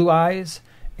 They have blue eyes,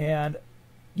 and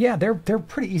yeah, they're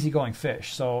pretty easygoing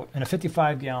fish. So in a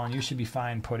 55-gallon, you should be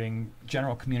fine putting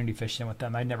general community fish in with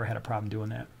them. I never had a problem doing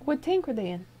that. What tank were they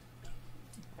in?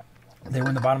 They were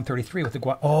in the bottom 33 with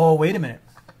the oh, wait a minute.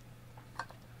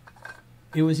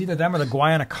 It was either them or the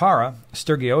Guayanacara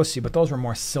sturgiosi, but those were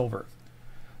more silver.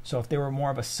 So if they were more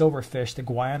of a silver fish, the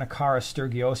Guayanacara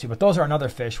sturgiosi, but those are another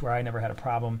fish where I never had a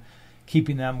problem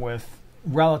keeping them with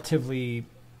relatively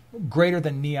greater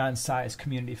than neon size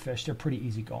community fish. They're pretty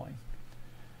easygoing.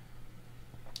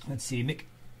 Let's see.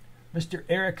 Mr.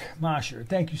 Eric Mosher,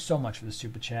 thank you so much for the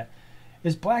super chat.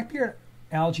 Is Blackbeard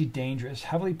algae dangerous?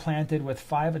 Heavily planted with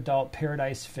 5 adult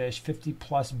paradise fish, 50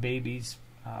 plus babies,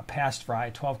 past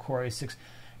fry, 12 cories, 6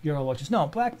 yellow loaches. No,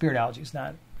 Blackbeard algae is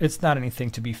not. It's not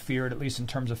anything to be feared, at least in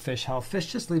terms of fish health.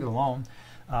 Fish just leave it alone.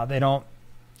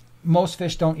 Most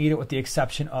fish don't eat it, with the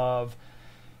exception of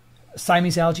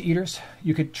Siamese algae eaters.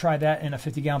 You could try that in a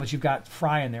 50-gallon, but you've got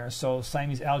fry in there. So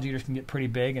Siamese algae eaters can get pretty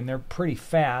big, and they're pretty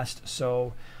fast.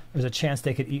 So there's a chance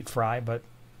they could eat fry, but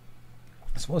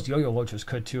I suppose yo-yo loaches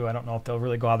could too. I don't know if they'll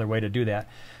really go out of their way to do that.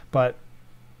 But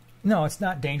no, it's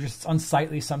not dangerous. It's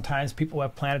unsightly sometimes. People who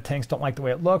have planted tanks don't like the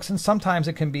way it looks, and sometimes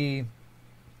it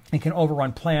can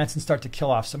overrun plants and start to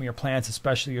kill off some of your plants,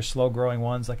 especially your slow-growing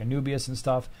ones like Anubias and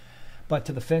stuff. But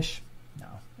to the fish, no,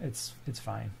 it's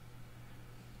fine.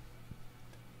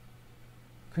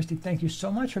 Christy, thank you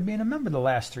so much for being a member the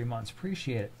last 3 months.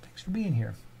 Appreciate it. Thanks for being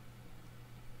here.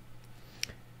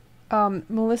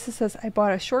 Melissa says, I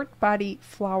bought a short body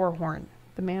flower horn.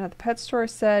 The man at the pet store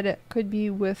said it could be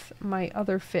with my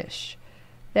other fish.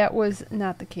 That was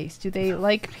not the case. Do they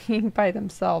like being by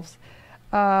themselves?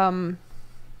 By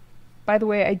the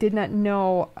way, I did not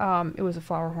know it was a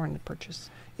flower horn to purchase.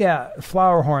 Yeah,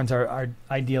 flower horns are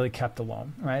ideally kept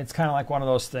alone, right? It's kind of like one of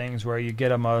those things where you get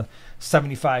them a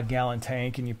 75-gallon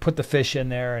tank and you put the fish in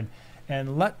there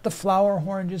and let the flower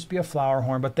horn just be a flower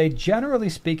horn. But they, generally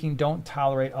speaking, don't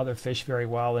tolerate other fish very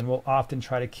well and will often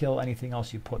try to kill anything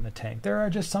else you put in the tank. There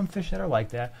are just some fish that are like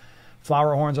that.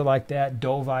 Flower horns are like that.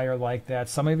 Dovi are like that.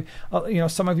 Some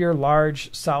of your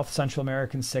large South Central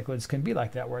American cichlids can be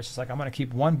like that, where it's just like, I'm going to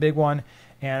keep one big one,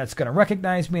 and it's going to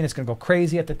recognize me, and it's going to go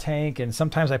crazy at the tank. And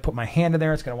sometimes I put my hand in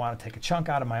there, it's going to want to take a chunk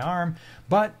out of my arm,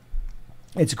 but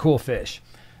it's a cool fish.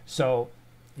 So,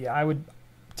 yeah,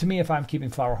 to me, if I'm keeping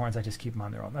flower horns, I just keep them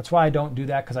on their own. That's why I don't do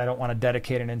that, because I don't want to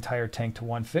dedicate an entire tank to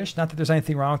one fish. Not that there's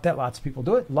anything wrong with that. Lots of people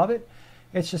do it, love it.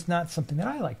 It's just not something that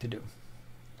I like to do.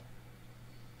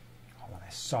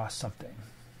 I saw something.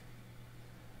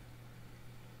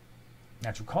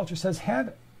 Natural Culture says,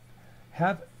 have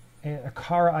a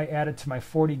car I added to my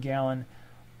 40-gallon.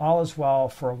 All is well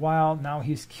for a while. Now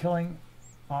he's killing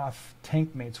off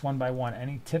tank mates one by one.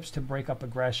 Any tips to break up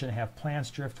aggression? Have plants,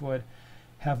 driftwood,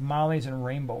 have mollies and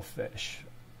rainbow fish.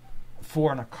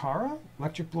 For an Acara,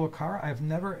 electric blue Acara, I've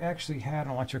never actually had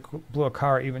an electric blue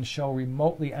Acara even show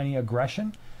remotely any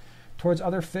aggression towards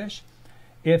other fish.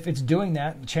 If it's doing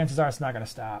that, chances are it's not going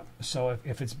to stop. So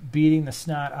if it's beating the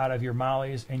snot out of your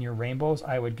mollies and your rainbows,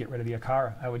 I would get rid of the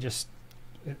Acara. I would just,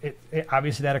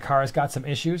 obviously that Acara's got some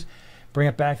issues. Bring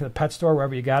it back to the pet store,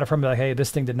 wherever you got it from. Be like, hey, this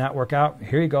thing did not work out.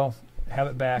 Here you go. Have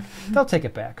it back. They'll take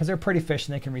it back because they're pretty fish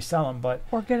and they can resell them.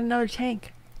 Or get another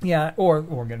tank. Yeah, or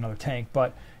get another tank.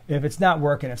 But if it's not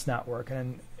working, it's not working.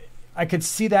 And I could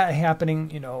see that happening,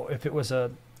 if it was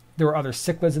there were other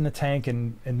cichlids in the tank,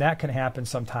 and that can happen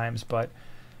sometimes. But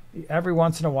every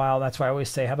once in a while, that's why I always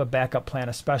say have a backup plan,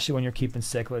 especially when you're keeping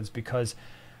cichlids, because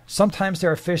sometimes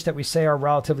there are fish that we say are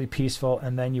relatively peaceful,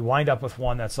 and then you wind up with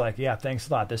one that's like, yeah, thanks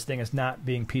a lot. This thing is not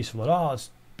being peaceful at all. It's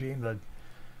being the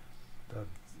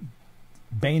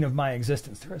bane of my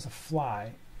existence. There is a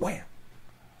fly. Wham!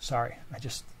 Sorry, I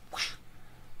just... Whoosh.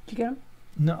 Did you get him?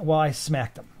 No, well, I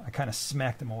smacked him. I kind of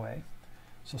smacked him away.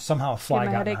 So somehow a fly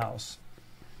got in the house.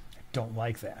 I don't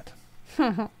like that.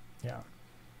 Yeah.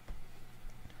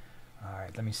 All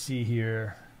right, let me see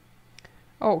here.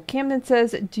 Oh, Camden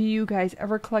says, do you guys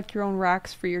ever collect your own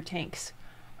rocks for your tanks?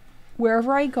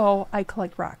 Wherever I go, I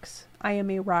collect rocks. I am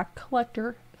a rock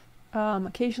collector.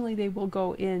 Occasionally they will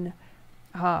go in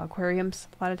aquariums.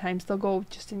 A lot of times they'll go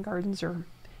just in gardens or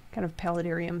kind of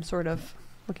paludarium sort of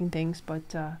looking things.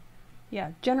 But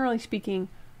yeah, generally speaking,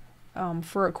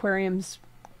 for aquariums,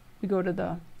 we go to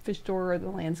the fish store or the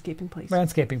landscaping place.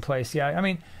 Landscaping place, yeah. I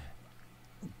mean,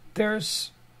 you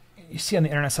see on the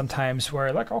internet sometimes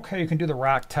where like, okay, you can do the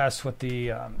rock test with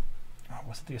the,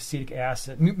 the acetic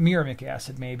acid, muramic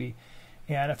acid maybe.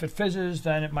 And if it fizzes,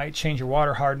 then it might change your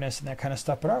water hardness and that kind of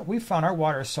stuff. But we found our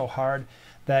water is so hard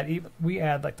that we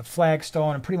add like the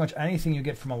flagstone and pretty much anything you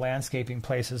get from a landscaping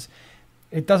places,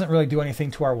 it doesn't really do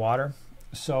anything to our water.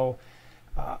 So,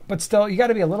 but still, you got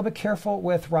to be a little bit careful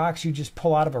with rocks you just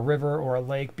pull out of a river or a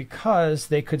lake, because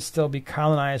they could still be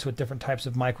colonized with different types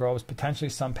of microbes, potentially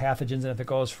some pathogens. And if it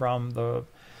goes from the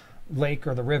lake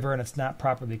or the river and it's not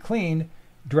properly cleaned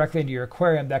directly into your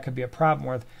aquarium, that could be a problem.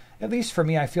 With, at least for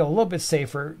me, I feel a little bit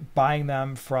safer buying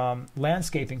them from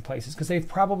landscaping places, because they've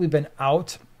probably been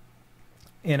out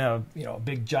in a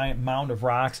big giant mound of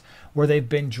rocks where they've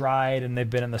been dried and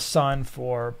they've been in the sun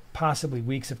for possibly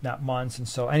weeks, if not months. And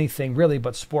so anything really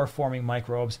but spore forming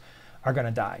microbes are going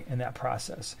to die in that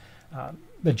process.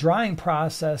 The drying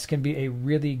process can be a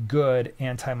really good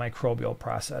antimicrobial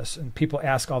process. And people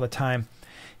ask all the time,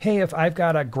 hey, if I've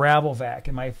got a gravel vac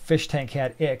and my fish tank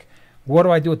had ick, what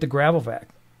do I do with the gravel vac?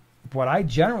 What I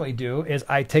generally do is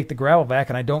I take the gravel vac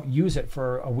and I don't use it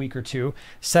for a week or two,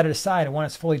 set it aside, and when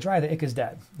it's fully dry, the ick is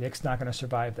dead. The ick's not going to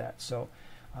survive that. So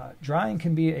drying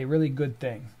can be a really good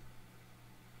thing.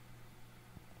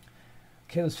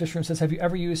 Kayla's Fish Room says, have you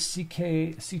ever used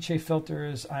CK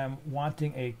filters? I'm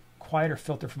wanting a quieter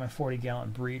filter for my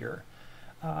 40-gallon breeder.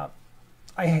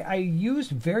 I used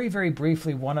very, very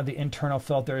briefly one of the internal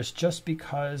filters just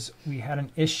because we had an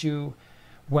issue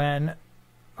when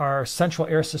our central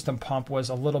air system pump was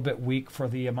a little bit weak for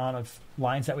the amount of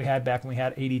lines that we had back when we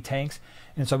had 80 tanks.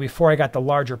 And so before I got the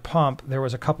larger pump, there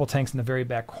was a couple tanks in the very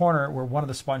back corner where one of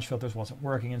the sponge filters wasn't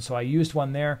working. And so I used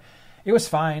one there. It was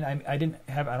fine. I don't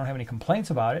have any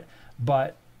complaints about it,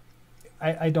 but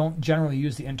I don't generally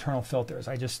use the internal filters.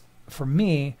 For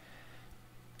me,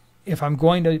 if I'm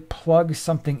going to plug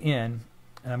something in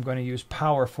and I'm going to use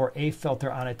power for a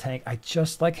filter on a tank, I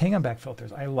just like hang-on back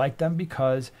filters. I like them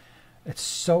because it's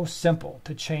so simple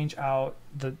to change out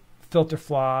the filter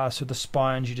floss or the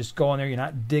sponge. You just go in there. You're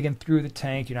not digging through the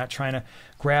tank. You're not trying to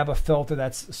grab a filter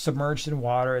that's submerged in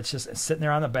water. It's just sitting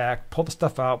there on the back. Pull the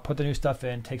stuff out. Put the new stuff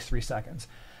in. Takes 3 seconds.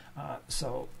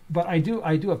 But I do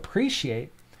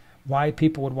appreciate why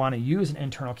people would want to use an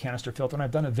internal canister filter, and I've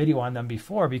done a video on them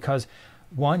before because.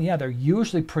 One, yeah, they're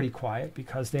usually pretty quiet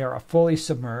because they are fully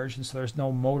submerged, and so there's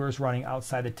no motors running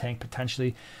outside the tank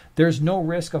potentially. There's no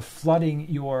risk of flooding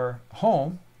your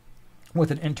home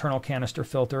with an internal canister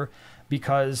filter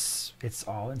because it's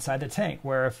all inside the tank.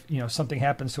 Where if something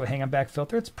happens to a hang-on back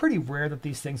filter, it's pretty rare that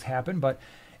these things happen, but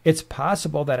it's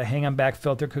possible that a hang-on back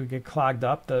filter could get clogged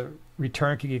up, the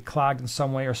return could get clogged in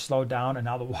some way or slowed down, and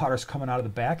now the water's coming out of the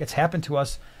back. It's happened to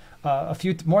us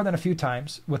more than a few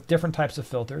times with different types of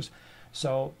filters.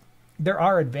 So there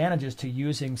are advantages to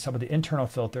using some of the internal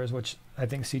filters, which I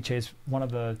think CJ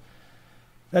is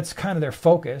that's kind of their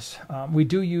focus. We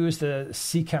do use the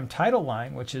Seachem Tidal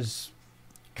line, which is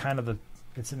kind of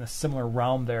it's in a similar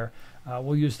realm there.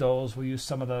 We'll use those. We'll use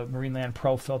some of the Marineland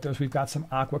Pro filters. We've got some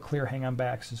Aqua Clear hang-on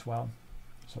backs as well.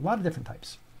 So a lot of different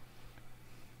types.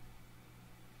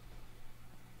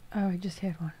 Oh, I just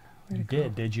had one. You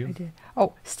did you? I did.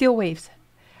 Oh, Steel Waves.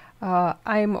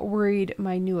 I'm worried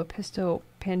my new Episto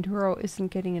Panduro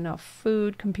isn't getting enough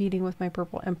food, competing with my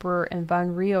Purple Emperor and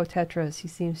Von Rio Tetras. He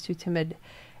seems too timid.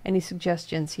 Any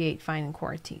suggestions? He ate fine in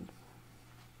quarantine.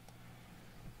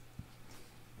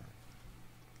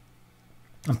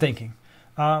 I'm thinking.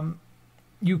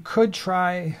 You could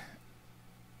try.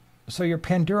 So your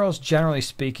Panduros, generally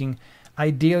speaking,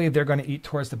 ideally they're going to eat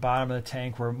towards the bottom of the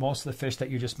tank where most of the fish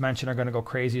that you just mentioned are going to go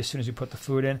crazy as soon as you put the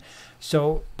food in.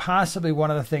 So possibly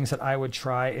one of the things that I would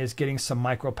try is getting some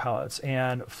micro pellets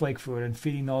and flake food and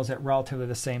feeding those at relatively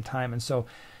the same time. And so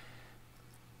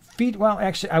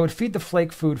I would feed the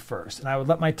flake food first, and I would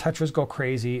let my tetras go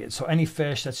crazy. So any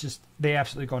fish they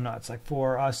absolutely go nuts. Like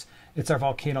for us, it's our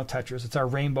volcano tetras. It's our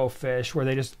rainbow fish where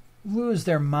they just lose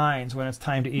their minds when it's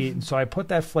time to eat. And so I put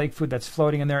that flake food that's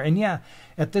floating in there. And yeah,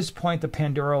 at this point, the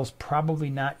Panduro's probably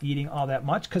not eating all that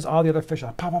much because all the other fish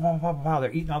are pow, pow, pow, pow, pow.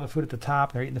 They're eating all the food at the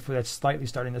top. They're eating the food that's slightly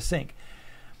starting to sink.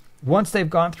 Once they've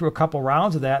gone through a couple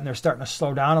rounds of that and they're starting to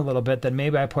slow down a little bit, then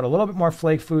maybe I put a little bit more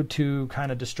flake food to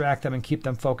kind of distract them and keep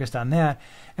them focused on that.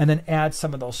 And then add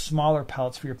some of those smaller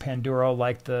pellets for your Panduro,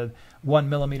 like the 1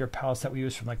 millimeter pellets that we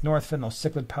use from like Northfin, those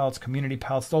cichlid pellets, community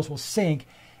pellets. Those will sink.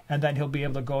 And then he'll be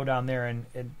able to go down there and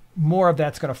more of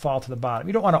that's going to fall to the bottom.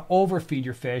 You don't want to overfeed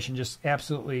your fish and just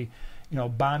absolutely,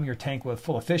 bomb your tank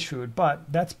full of fish food, but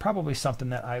that's probably something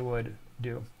that I would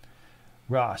do.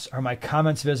 Ross, are my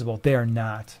comments visible? They are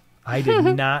not. I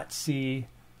did not see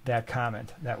that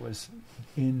comment. That was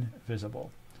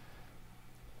invisible.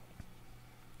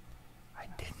 I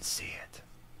didn't see it.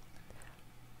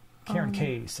 Karen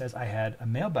K says, I had a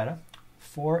male betta,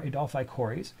 4 Adelphi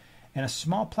Cories, and a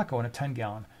small pleco in a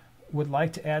 10-gallon. Would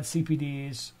like to add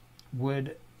CPDs.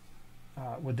 Would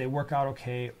they work out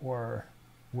okay, or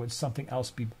would something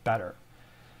else be better?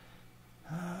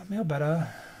 Male betta,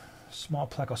 small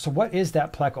pleco. So what is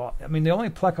that pleco? I mean, the only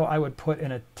pleco I would put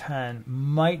in a 10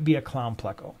 might be a clown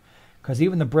pleco, because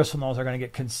even the bristle nose are going to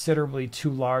get considerably too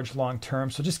large long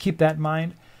term. So just keep that in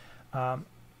mind.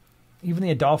 Even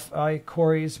the Adelphi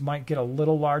Cories might get a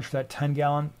little large for that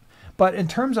 10-gallon. But in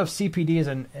terms of CPDs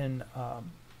and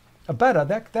a betta,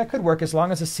 that could work as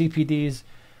long as the CPDs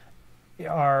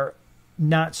are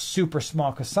not super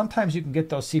small, because sometimes you can get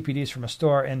those CPDs from a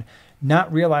store and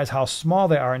not realize how small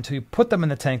they are until you put them in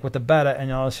the tank with the betta,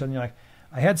 and all of a sudden you're like,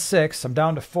 I had 6, I'm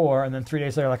down to 4, and then 3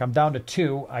 days later, like, I'm down to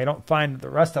 2. I don't find the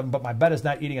rest of them, but my betta's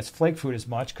not eating its flake food as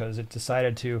much because it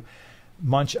decided to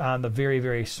munch on the very,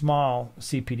 very small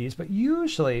CPDs. But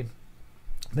usually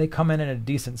they come in a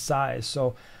decent size,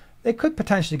 so they could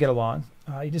potentially get along.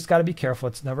 You just got to be careful.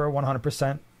 It's never a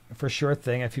 100% for sure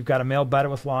thing. If you've got a male betta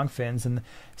with long fins and the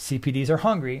CPDs are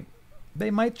hungry, they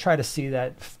might try to see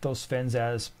those fins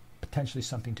as potentially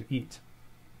something to eat.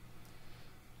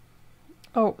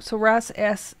 Oh, so Ross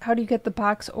asks, how do you get the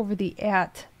box over the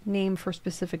 @ name for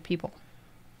specific people?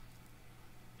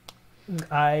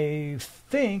 I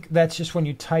think that's just when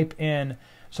you type in.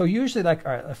 So usually, like,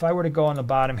 all right, if I were to go on the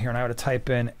bottom here and I were to type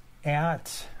in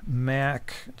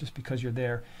 @Mac, just because you're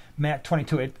there,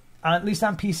 Mac22, at least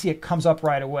on PC, it comes up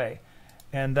right away.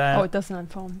 And then, it doesn't on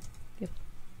phone.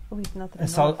 At least nothing. And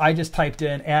so I just typed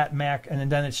in @Mac, and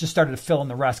then it's just started to fill in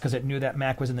the rest because it knew that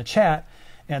Mac was in the chat.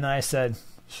 And then I said,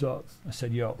 yo,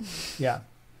 yeah.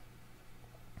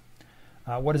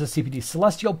 What is a CPD?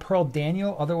 Celestial Pearl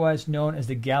Daniel, otherwise known as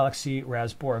the Galaxy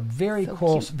Rasbora. Very so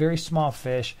cool, cute. Very small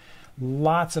fish.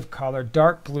 Lots of color.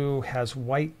 Dark blue, has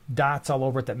white dots all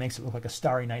over it that makes it look like a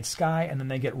starry night sky, and then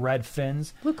they get red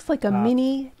fins. Looks like a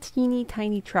mini, teeny,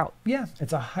 tiny trout. Yeah,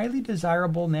 it's a highly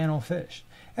desirable nano fish.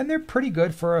 And they're pretty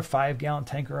good for a 5-gallon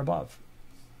tank or above.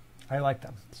 I like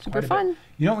them. Super fun.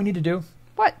 You know what we need to do?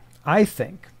 What? I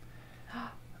think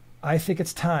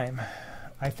it's time.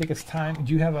 Do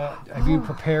you have you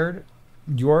prepared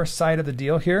your side of the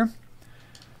deal here?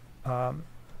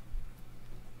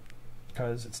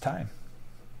 Because it's time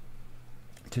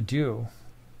to do.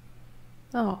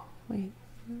 Oh, wait.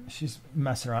 She's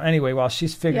messing around. Anyway, while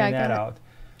she's figuring that out.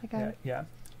 I got it. Yeah.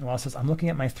 Noelle says, I'm looking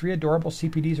at my 3 adorable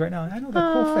CPDs right now. I know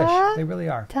they're cool fish. They really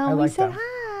are. Tell I like them.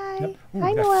 Hi. Hi,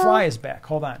 that Noelle. fly is back.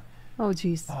 Hold on. Oh,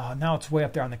 jeez. Oh, now it's way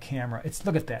up there on the camera.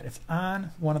 Look at that. It's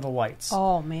on one of the lights.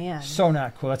 Oh, man. So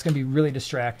not cool. That's going to be really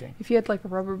distracting. If you had like a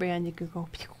rubber band, you could go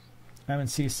pew.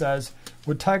 M&C says,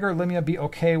 would tiger limia be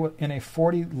okay in a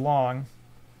 40 long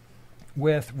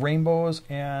with rainbows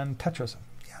and tetras?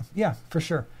 Yeah, for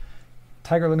sure.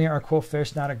 Tiger limia are cool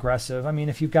fish, not aggressive. I mean,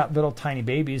 if you've got little tiny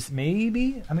babies,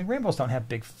 maybe. I mean, rainbows don't have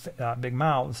big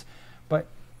mouths, but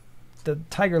the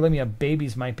tiger limia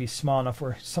babies might be small enough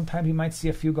where sometimes you might see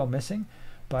a few go missing.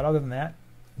 But other than that,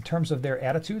 in terms of their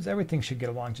attitudes, everything should get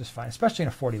along just fine, especially in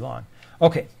a 40 long.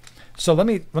 Okay, so let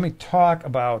me talk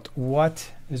about what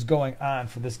is going on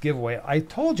for this giveaway. I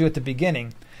told you at the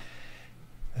beginning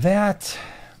that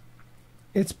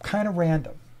it's kind of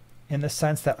random, in the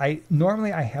sense that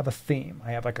normally I have a theme.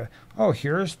 I have like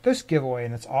here's this giveaway,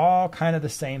 and it's all kind of the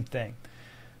same thing.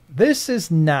 This is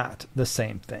not the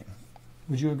same thing.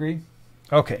 Would you agree?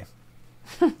 Okay.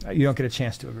 You don't get a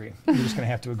chance to agree. You're just going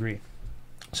to have to agree.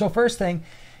 So first thing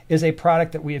is a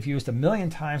product that we have used a million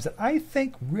times that I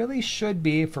think really should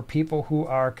be for people who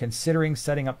are considering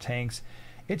setting up tanks.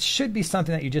 It should be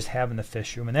something that you just have in the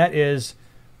fish room, and that is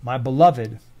my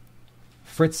beloved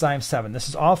Fritzzyme 7. This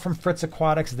is all from Fritz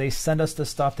Aquatics. They send us this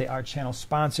stuff. They are channel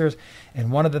sponsors.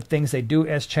 And one of the things they do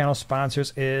as channel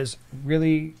sponsors is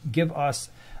really give us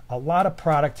a lot of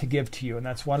product to give to you. And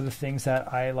that's one of the things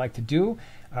that I like to do.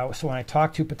 So when I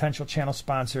talk to potential channel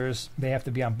sponsors, they have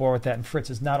to be on board with that. And Fritz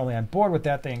is not only on board with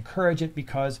that, they encourage it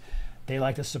because they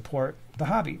like to support the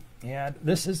hobby. And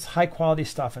this is high quality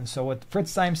stuff. And so what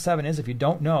Fritzzyme 7 is, if you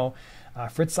don't know,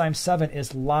 Fritzzyme 7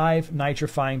 is live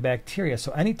nitrifying bacteria.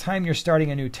 So anytime you're starting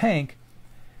a new tank,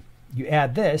 you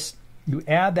add this, you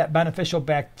add that beneficial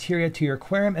bacteria to your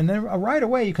aquarium, and then right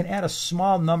away you can add a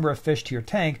small number of fish to your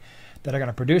tank that are going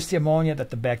to produce the ammonia that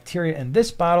the bacteria in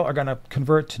this bottle are going to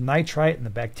convert to nitrite, and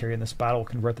the bacteria in this bottle will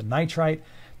convert the nitrite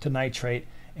to nitrate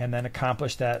and then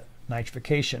accomplish that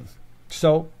nitrification.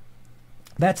 So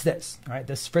That's this. All right,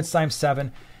 this Fritz Time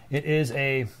 7. It is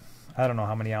I don't know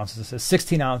how many ounces this is,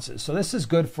 16 ounces. So this is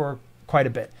good for quite a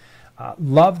bit.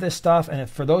 Love this stuff, and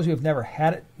for those who have never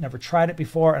had it, never tried it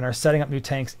before, and are setting up new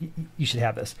tanks, you should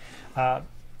have this.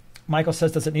 Michael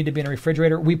says, does it need to be in a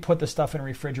refrigerator? We put the stuff in a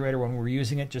refrigerator when we're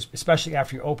using it, just especially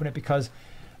after you open it, because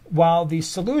while the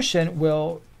solution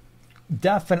will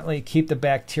definitely keep the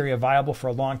bacteria viable for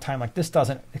a long time, like this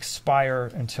doesn't expire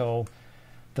until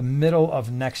the middle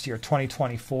of next year,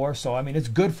 2024. So, I mean, it's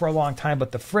good for a long time,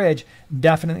 but the fridge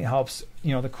definitely helps.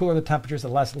 You know, the cooler the temperatures, the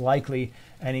less likely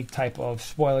any type of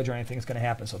spoilage or anything is going to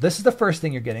happen. So this is the first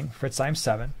thing you're getting, Fritz Time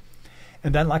 7.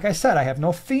 And then, like I said, I have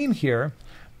no theme here,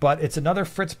 but it's another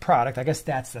Fritz product. I guess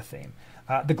that's the theme.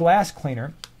 The glass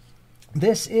cleaner.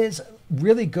 This is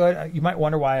really good. You might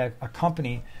wonder why a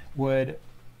company would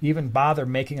even bother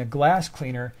making a glass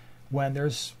cleaner when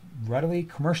there's readily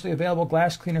commercially available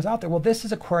glass cleaners out there. Well, this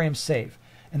is aquarium safe.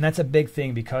 And that's a big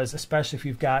thing, because especially if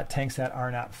you've got tanks that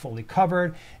are not fully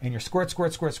covered and you're squirt,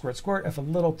 if a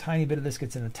little tiny bit of this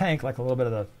gets in the tank, like a little bit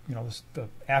of the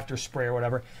after spray or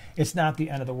whatever, it's not the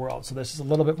end of the world. So this is a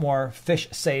little bit more fish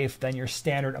safe than your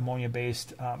standard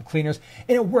ammonia-based cleaners.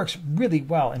 And it works really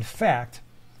well. In fact,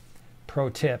 pro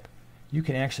tip, you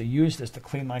can actually use this to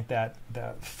clean like the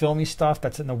filmy stuff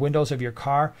that's in the windows of your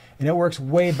car, and it works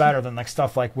way better than like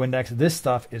stuff like Windex. This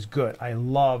stuff is good. I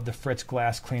love the Fritz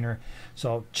glass cleaner,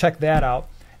 so check that out.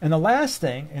 And the last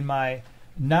thing in my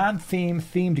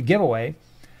themed giveaway,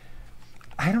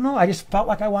 I don't know, I just felt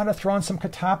like I wanted to throw in some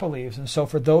catappa leaves. And so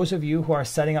for those of you who are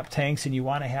setting up tanks and you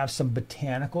want to have some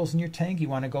botanicals in your tank, you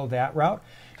want to go that route,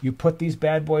 you put these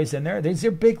bad boys in there. These are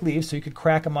big leaves, so you could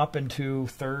crack them up into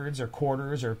thirds or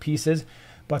quarters or pieces.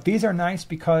 But these are nice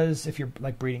because if you're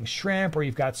like breeding shrimp or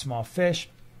you've got small fish,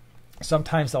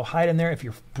 sometimes they'll hide in there. If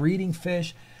you're breeding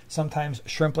fish, sometimes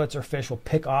shrimplets or fish will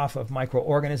pick off of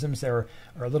microorganisms. There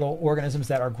are little organisms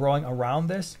that are growing around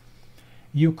this.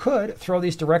 You could throw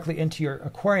these directly into your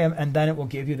aquarium, and then it will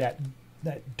give you that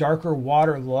darker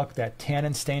water look, that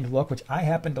tannin stained look, which I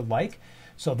happen to like.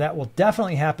 So that will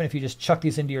definitely happen if you just chuck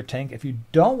these into your tank. If you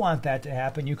don't want that to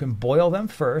happen, you can boil them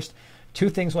first. Two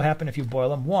things will happen if you boil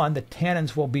them. One, the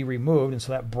tannins will be removed, and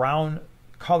so that brown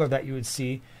color that you would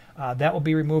see, that will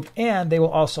be removed, and they will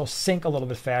also sink a little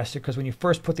bit faster, because when you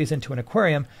first put these into an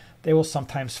aquarium, they will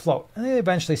sometimes float, and they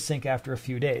eventually sink after a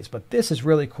few days. But this is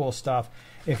really cool stuff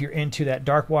if you're into that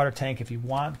dark water tank, if you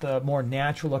want the more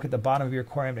natural look at the bottom of your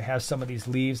aquarium to have some of these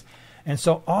leaves. And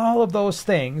so all of those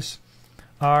things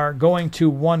are going to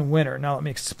one winner. Now let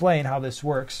me explain how this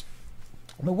works.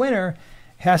 The winner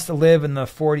has to live in the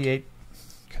 48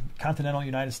 continental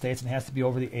United States and has to be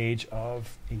over the age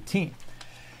of 18.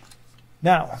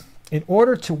 Now, in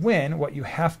order to win, what you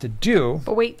have to do...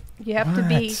 But wait, you have to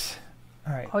be...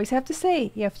 All right. Always have to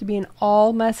say, you have to be in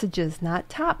all messages, not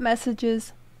top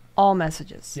messages, all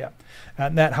messages. Yeah,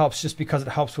 and that helps just because it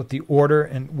helps with the order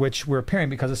in which we're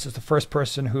appearing, because this is the first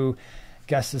person who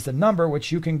guesses the number,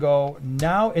 which you can go,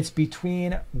 now it's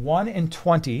between 1 and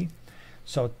 20.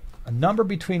 So a number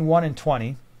between 1 and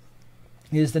 20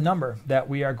 is the number that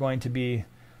we are going to be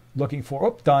looking for.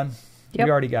 Oh, done. Yep.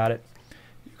 We already got it.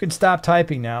 You can stop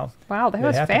typing now. Wow, that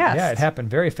was fast. Yeah, it happened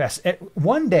very fast.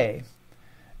 One day,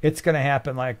 it's going to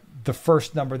happen like the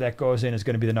first number that goes in is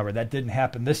going to be the number. That didn't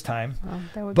happen this time. Well,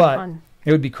 that would be fun.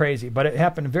 It would be crazy. But it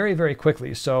happened very, very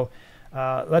quickly. So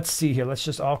let's see here. Let's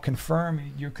just all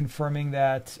confirm. You're confirming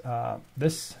that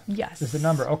this is the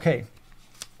number. Okay.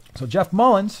 So Jeff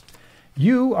Mullins,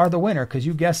 you are the winner because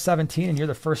you guessed 17, and you're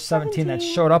the first 17 that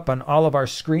showed up on all of our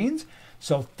screens.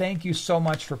 So thank you so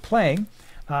much for playing.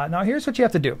 Now here's what you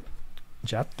have to do.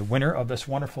 Jeff, the winner of this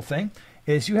wonderful thing,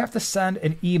 is you have to send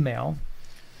an email.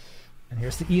 And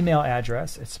here's the email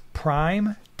address. It's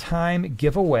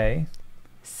primetimegiveaway.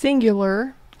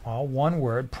 Singular. All one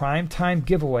word.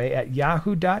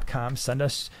 primetimegiveaway@yahoo.com. Send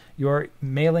us your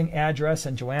mailing address,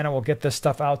 and Joanna will get this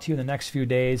stuff out to you in the next few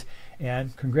days.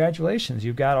 And congratulations.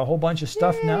 You've got a whole bunch of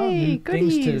stuff now. New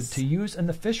things to use in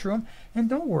the fish room. And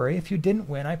don't worry, if you didn't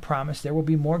win, I promise there will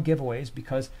be more giveaways,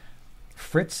 because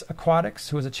Fritz Aquatics,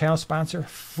 who is a channel sponsor,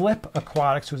 Flip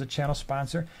Aquatics, who is a channel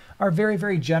sponsor, are very,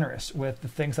 very generous with the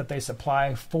things that they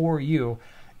supply for you.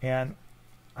 And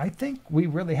I think we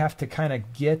really have to kind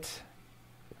of get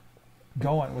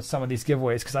going with some of these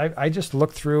giveaways, because I just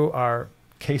looked through our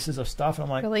cases of stuff, and I'm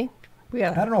like, really?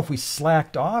 I don't know if we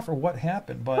slacked off or what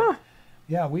happened, but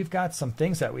yeah, we've got some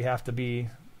things that we have to be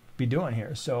doing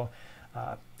here. So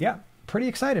yeah, pretty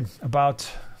excited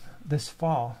about this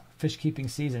fall fish keeping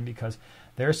season, because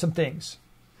there are some things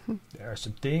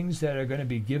that are going to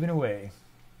be given away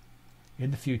in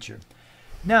the future.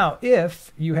 Now,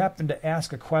 if you happen to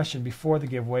ask a question before the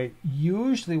giveaway,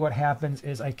 usually what happens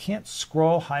is I can't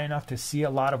scroll high enough to see a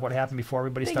lot of what happened before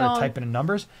everybody started typing in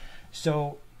numbers.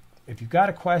 So if you've got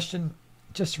a question,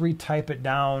 just retype it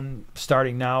down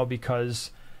starting now, because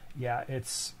yeah,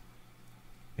 it's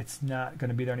not going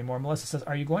to be there anymore. Melissa says,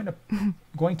 are you going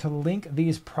to link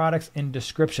these products in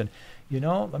description? You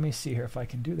know, let me see here if I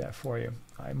can do that for you.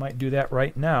 I might do that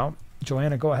right now.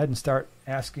 Joanna, go ahead and start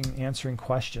answering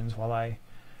questions while I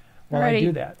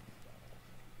do that.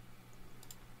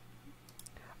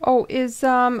 Oh, is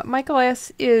Michael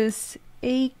asks, is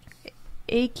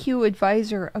AQ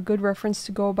Advisor a good reference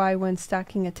to go by when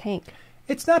stocking a tank?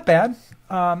 It's not bad.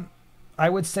 I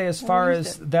would say as far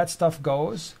as that stuff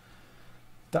goes,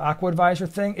 the Aqua Advisor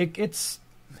thing, it gets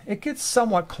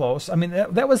somewhat close. I mean,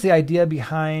 that was the idea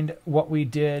behind what we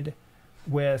did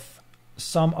with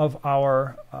some of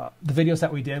our the videos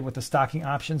that we did with the stocking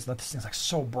options. This thing's like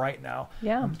so bright now.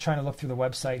 Yeah. I'm trying to look through the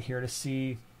website here to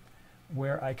see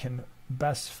where I can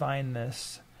best find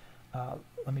this.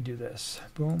 Let me do this.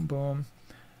 Boom, boom.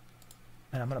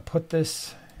 And I'm going to put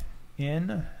this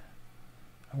in.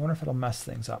 I wonder if it'll mess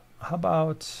things up. How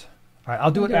about... All right,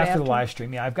 I'll do it after the live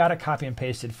stream. Yeah, I've got it copy and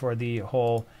pasted for the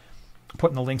whole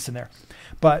putting the links in there.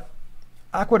 But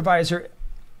Aqua Advisor,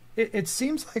 it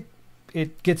seems like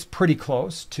it gets pretty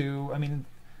close to, I mean,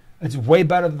 it's way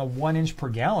better than the 1 inch per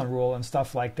gallon rule and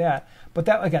stuff like that. But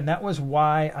that, again, that was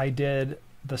why I did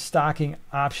the stocking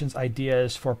options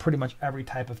ideas for pretty much every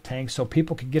type of tank, so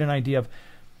people could get an idea of,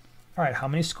 all right, how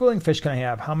many schooling fish can I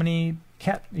have? How many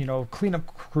cleanup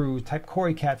crew type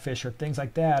Cory catfish or things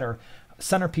like that, or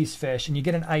centerpiece fish, and you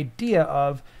get an idea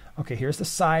of, okay, here's the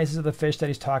sizes of the fish that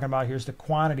he's talking about, here's the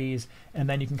quantities, and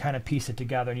then you can kind of piece it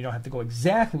together, and you don't have to go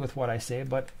exactly with what I say,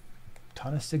 but a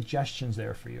ton of suggestions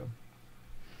there for you.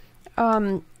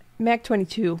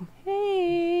 Mac22,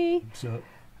 hey. What's up?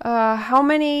 How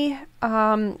many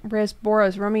rummy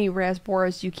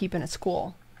rasboras do you keep in a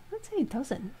school? I'd say a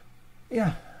dozen.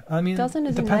 Yeah, I mean, dozen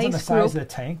is it depends a nice on the size of the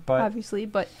tank, but obviously,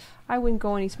 but I wouldn't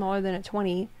go any smaller than a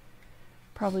 20.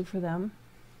 Probably for them.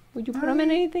 Would you put them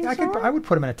in anything smaller? I would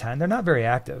put them in a 10. They're not very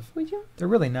active. Would you? They're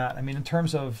really not. I mean, in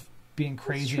terms of being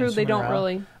crazy. It's true, they don't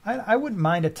really. I wouldn't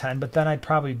mind a 10, but then I'd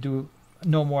probably do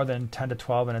no more than 10 to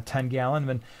 12 in a 10 gallon.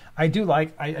 And I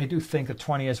do think a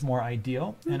 20 is more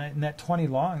ideal. Mm-hmm. And in that 20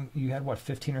 long, you had what,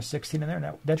 15 or 16 in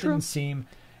there? That didn't seem,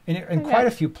 in quite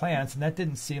a few plants, and that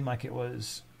didn't seem like it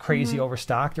was crazy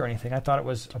overstocked or anything. I thought it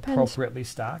was appropriately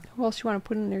stocked. Who else you want to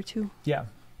put in there too? Yeah.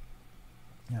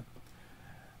 Yep.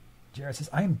 Jared says,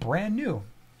 I am brand new.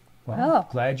 Well,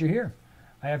 glad you're here.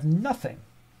 I have nothing.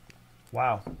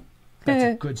 Wow. That's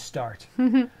a good start.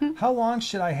 How long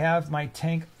should I have my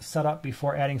tank set up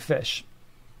before adding fish?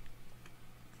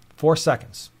 4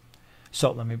 seconds.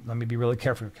 So let me be really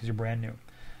careful because you're brand new.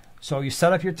 So you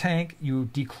set up your tank, you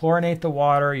dechlorinate the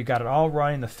water, you got it all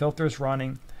running, the filter's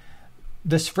running.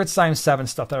 This Fritzheim 7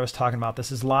 stuff that I was talking about,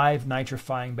 this is live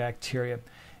nitrifying bacteria.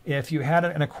 If you had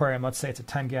an aquarium, let's say it's a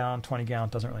 10 gallon, 20 gallon,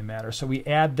 doesn't really matter. So we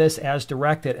add this as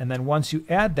directed, and then once you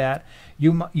add that,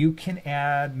 you can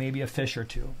add maybe a fish or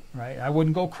two, right? I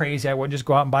wouldn't go crazy. I wouldn't just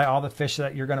go out and buy all the fish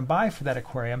that you're going to buy for that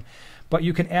aquarium, but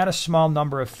you can add a small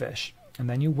number of fish. And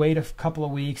then you wait a couple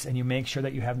of weeks and you make sure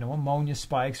that you have no ammonia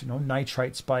spikes or no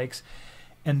nitrite spikes.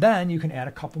 And then you can add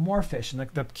a couple more fish. And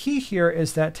the key here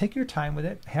is that take your time with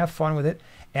it, have fun with it,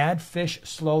 add fish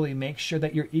slowly, make sure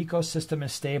that your ecosystem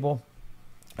is stable.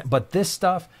 But this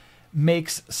stuff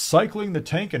makes cycling the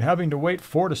tank and having to wait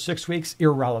 4 to 6 weeks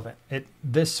irrelevant.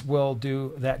 This will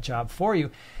do that job for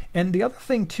you. And the other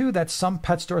thing, too, that some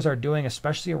pet stores are doing,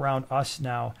 especially around us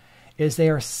now, is they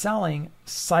are selling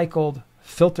cycled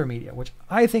filter media, which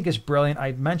I think is brilliant.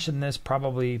 I mentioned this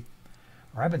probably,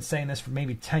 or I've been saying this for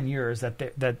maybe 10 years,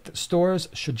 that stores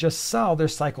should just sell their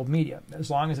cycled media as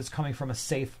long as it's coming from a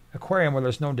safe aquarium where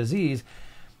there's no disease.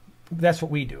 That's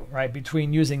what we do, right?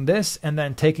 Between using this and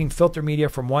then taking filter media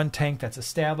from one tank that's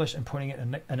established and putting it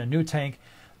in a new tank,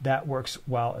 that works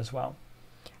well as well.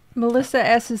 Melissa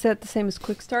asks, is that the same as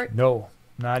Quick Start? No,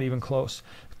 not even close.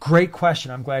 Great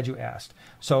question. I'm glad you asked.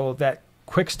 So that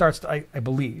Quick Start, I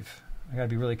believe, I got to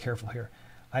be really careful here.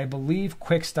 I believe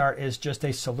Quick Start is just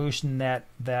a solution that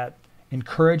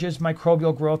encourages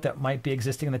microbial growth that might be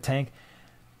existing in the tank.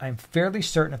 I'm fairly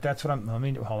certain if that's what let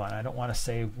me hold on. I don't want to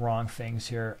say wrong things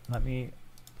here. Let me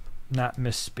not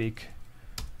misspeak.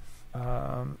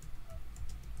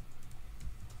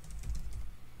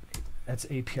 That's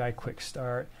API Quick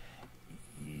Start.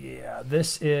 Yeah,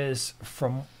 this is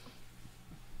from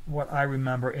what I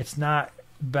remember. It's not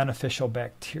beneficial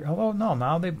bacteria. Although no,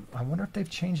 I wonder if they've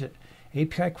changed it.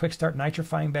 API Quick Start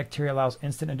nitrifying bacteria allows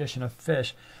instant addition of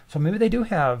fish. So maybe they do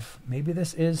have, maybe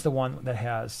this is the one that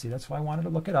has, see, that's why I wanted to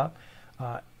look it up.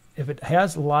 If it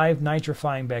has live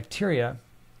nitrifying bacteria,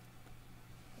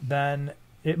 then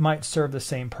it might serve the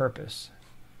same purpose.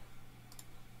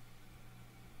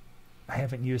 I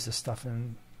haven't used this stuff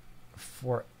in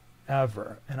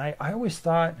forever. And I always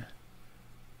thought,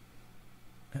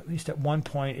 at least at one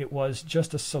point, it was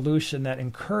just a solution that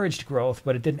encouraged growth,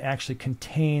 but it didn't actually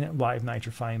contain live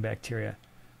nitrifying bacteria.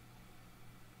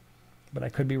 But I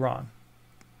could be wrong.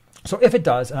 So if it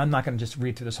does, and I'm not going to just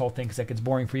read through this whole thing because that gets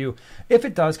boring for you. If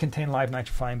it does contain live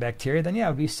nitrifying bacteria, then yeah,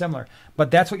 it would be similar. But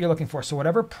that's what you're looking for. So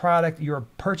whatever product you're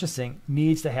purchasing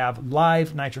needs to have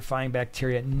live nitrifying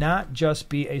bacteria, not just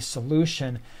be a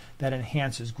solution that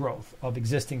enhances growth of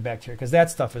existing bacteria, because that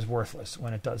stuff is worthless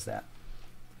when it does that.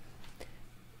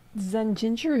 Zen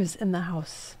Ginger is in the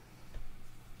house.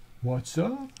 What's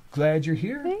up? Glad you're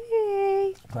here.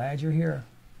 Hey. Glad you're here.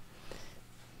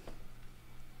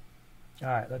 All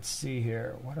right, let's see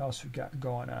here. What else we got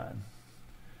going on?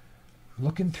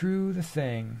 Looking through the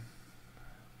thing.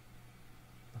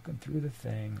 Looking through the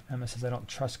thing. Emma says, I don't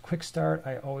trust Quick Start.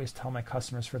 I always tell my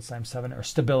customers for time 7 or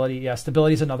Stability. Yeah,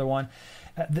 Stability is another one.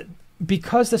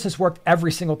 Because this has worked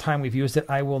every single time we've used it,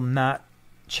 I will not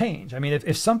change. I mean,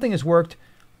 if something has worked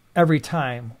every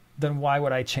time, then why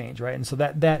would I change, right? And so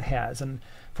that has. And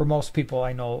for most people,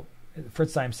 I know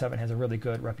Fritz Time 7 has a really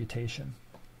good reputation.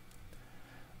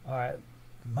 All right.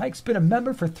 Mike's been a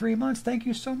member for 3 months. Thank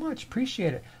you so much.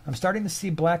 Appreciate it. I'm starting to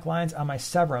see black lines on my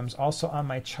severums, also on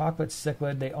my chocolate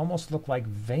cichlid. They almost look like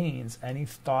veins. Any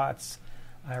thoughts?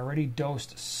 I already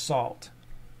dosed salt.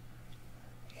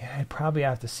 Yeah, I'd probably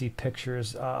have to see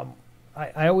pictures. I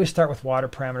always start with water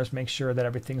parameters, make sure that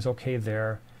everything's okay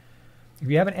there. If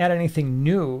you haven't added anything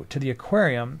new to the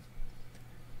aquarium,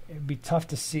 it'd be tough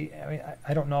to see. I mean,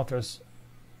 I don't know if there's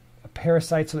a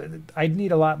parasite, so I'd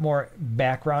need a lot more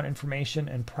background information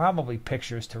and probably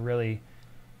pictures to really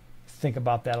think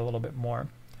about that a little bit more.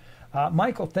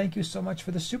 Michael, thank you so much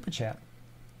for the super chat.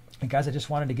 And guys, I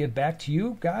just wanted to give back to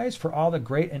you guys for all the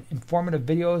great and informative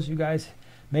videos you guys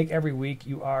make every week.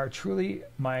 You are truly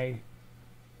my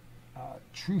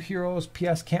true heroes.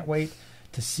 P.S. Can't wait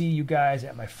to see you guys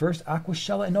at my first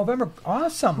Aquashella in November.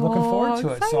 Awesome. Looking forward to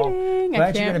it. So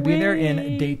glad you're going to be there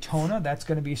in Daytona. That's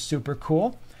going to be super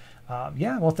cool.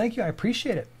 Yeah, well, thank you. I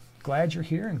appreciate it. Glad you're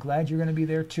here and glad you're going to be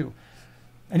there too.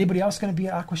 Anybody else going to be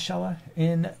at Aquashella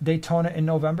in Daytona in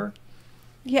November?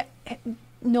 Yeah.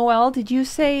 Noelle, did you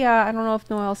say, I don't know if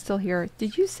Noelle's still here.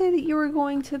 Did you say that you were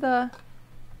going to the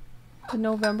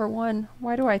November one?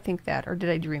 Why do I think that? Or did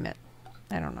I dream it?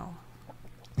 I don't know.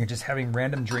 You're just having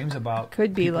random dreams about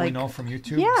Could be people like, we know from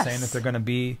YouTube yes. saying that they're going to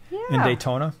be in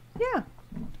Daytona? Yeah.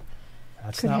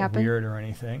 That's Could not happen. Weird or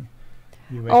anything.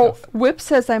 Oh, Whip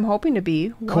says I'm hoping to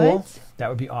be. Cool. What? That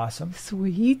would be awesome.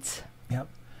 Sweet. Yep.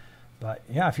 But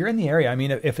yeah, if you're in the area, I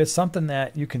mean, if it's something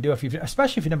that you can do,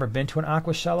 especially if you've never been to an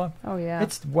Aquashella, oh yeah,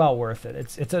 it's well worth it.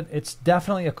 It's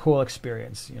definitely a cool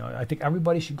experience. You know, I think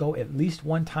everybody should go at least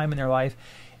one time in their life,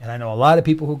 and I know a lot of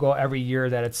people who go every year.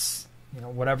 That it's, you know,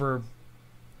 whatever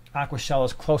Aquashella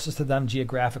is closest to them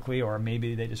geographically, or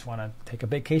maybe they just want to take a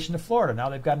vacation to Florida. Now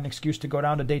they've got an excuse to go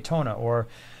down to Daytona or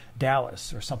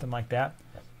Dallas or something like that.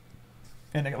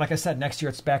 And like I said, next year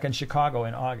it's back in Chicago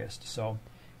in August, so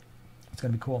it's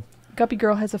going to be cool. Guppy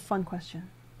Girl has a fun question.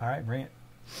 All right, bring it.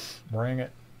 Bring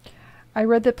it. I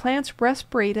read that plants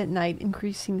respirate at night,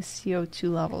 increasing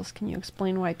CO2 levels. Can you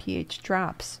explain why pH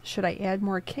drops? Should I add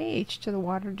more KH to the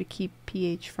water to keep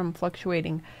pH from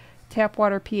fluctuating? Tap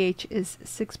water pH is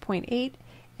 6.8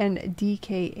 and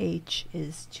DKH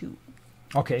is 2.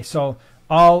 Okay, so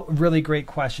all really great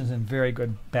questions and very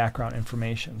good background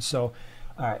information. So,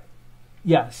 all right.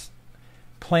 Yes,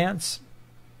 plants,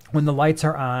 when the lights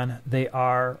are on, they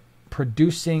are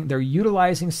they're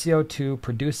utilizing CO2,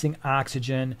 producing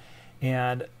oxygen,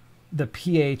 and the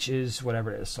pH is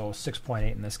whatever it is, so 6.8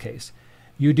 in this case.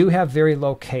 You do have very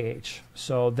low KH,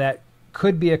 so that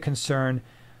could be a concern.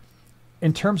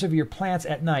 In terms of your plants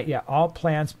at night, yeah, all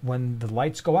plants, when the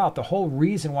lights go out, the whole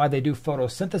reason why they do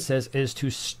photosynthesis is to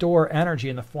store energy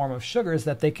in the form of sugars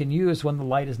that they can use when the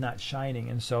light is not shining.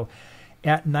 And so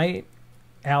at night,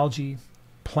 algae,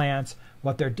 plants,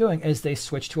 what they're doing is they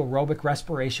switch to aerobic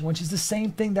respiration, which is the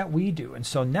same thing that we do. And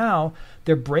so now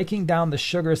they're breaking down the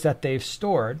sugars that they've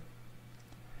stored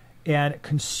and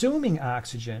consuming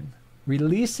oxygen,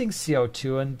 releasing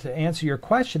CO2. And to answer your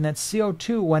question, that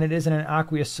CO2, when it is in an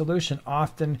aqueous solution,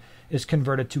 often is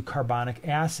converted to carbonic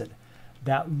acid.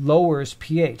 That lowers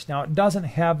pH. Now, it doesn't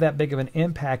have that big of an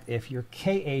impact if your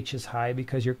KH is high,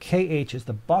 because your KH is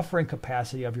the buffering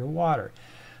capacity of your water.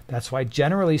 That's why,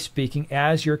 generally speaking,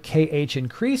 as your KH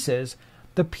increases,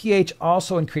 the pH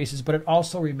also increases, but it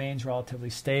also remains relatively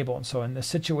stable. And so in the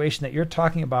situation that you're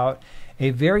talking about, a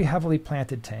very heavily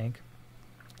planted tank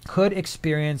could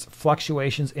experience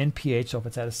fluctuations in pH. So if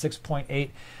it's at a 6.8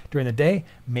 during the day,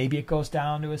 maybe it goes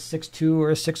down to a 6.2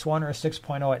 or a 6.1 or a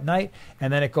 6.0 at night,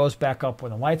 and then it goes back up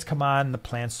when the lights come on and the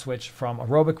plants switch from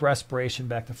aerobic respiration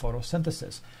back to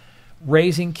photosynthesis.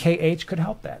 Raising KH could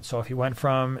help that. So if you went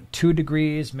from 2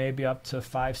 degrees maybe up to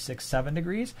 5, 6, 7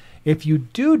 degrees, if you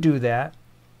do that,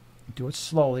 do it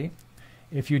slowly.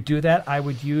 If you do that, I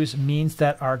would use means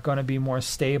that are going to be more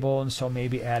stable, and so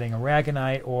maybe adding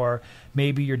aragonite, or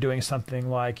maybe you're doing something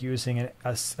like using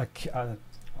a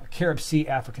carob sea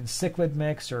African cichlid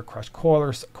mix or crushed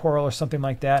coral or something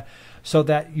like that, so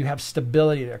that you have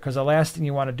stability there. Because the last thing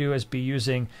you want to do is be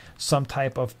using some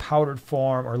type of powdered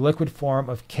form or liquid form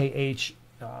of KH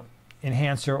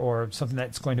enhancer or something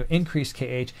that's going to increase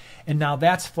KH, and now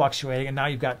that's fluctuating, and now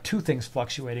you've got two things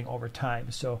fluctuating over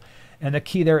time. So, and the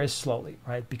key there is slowly,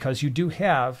 right? Because you do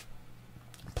have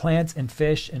plants and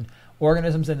fish and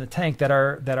organisms in the tank that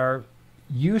are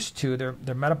used to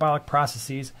their metabolic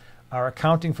processes are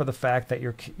accounting for the fact that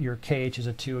your KH is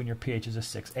a 2 and your pH is a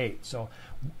 6.8. So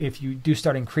if you do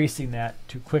start increasing that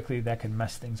too quickly, that can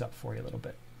mess things up for you a little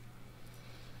bit.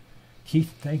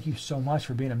 Keith, thank you so much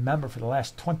for being a member for the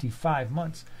last 25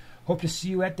 months. Hope to see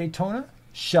you at Daytona.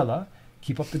 Shella,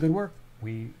 keep up the good work.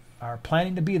 We are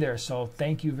planning to be there, so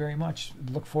thank you very much.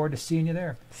 Look forward to seeing you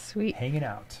there. Sweet. Hanging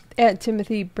out.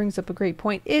 Timothy brings up a great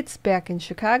point. It's back in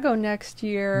Chicago next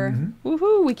year. Mm-hmm.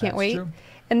 Woohoo, we can't wait. True.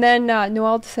 And then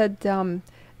Noelle said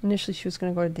initially she was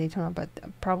going to go to Daytona, but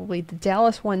probably the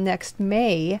Dallas one next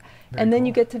May. Very and then cool.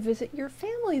 You get to visit your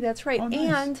family. That's right. Oh,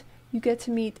 nice. And you get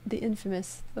to meet the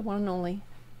infamous, the one and only,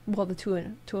 well, the two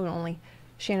and only,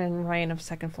 Shannon and Ryan of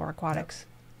Second Floor Aquatics.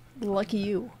 Yep. Lucky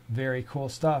you. Very cool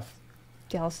stuff.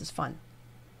 Dallas is fun.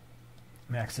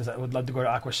 Max says, I would love to go to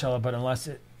Aquashella, but unless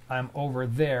I'm over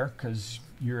there, because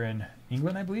you're in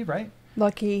England, I believe, right?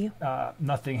 Lucky.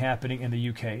 Nothing happening in the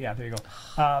UK. Yeah, there you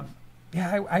go.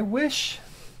 I wish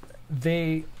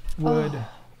they would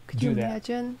could do you that.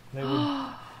 Imagine? They would,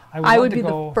 I would be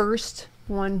the first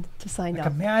one to sign up.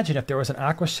 Imagine if there was an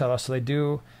Aquashella, so they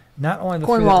do not only the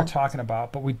three that we're talking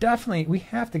about, but we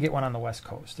have to get one on the West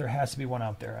Coast. There has to be one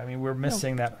out there. I mean, we're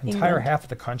missing that entire half of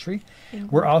the country.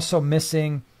 England. We're also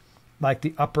missing like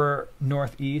the upper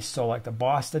northeast, so like the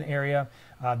Boston area.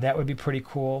 That would be pretty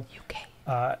cool.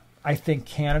 UK. I think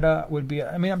Canada would be,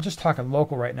 I mean, I'm just talking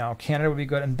local right now. Canada would be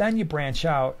good. And then you branch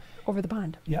out. Over the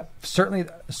pond. Yep, certainly.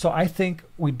 So I think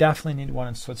we definitely need one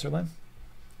in Switzerland.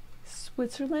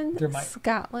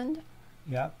 Scotland.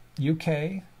 Yeah.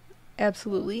 UK.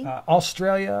 Absolutely.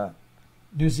 Australia,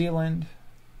 New Zealand.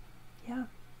 Yeah.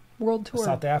 World tour.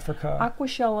 South Africa.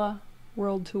 Aquashella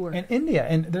World tour. And India.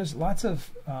 And there's lots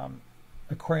of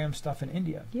aquarium stuff in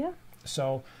India. Yeah.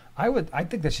 So I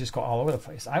think they should just go all over the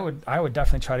place. I would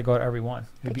definitely try to go to every one.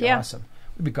 It'd be awesome.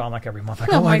 We'd be gone like every month.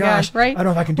 Like, oh my gosh, right? I don't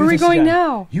know if I can do this again. Where are we going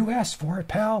again. now? You asked for it,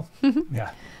 pal.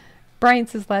 Yeah. Brian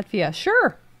says Latvia.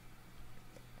 Sure.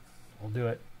 We'll do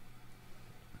it.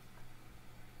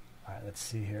 All right, let's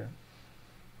see here.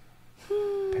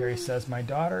 Perry says, my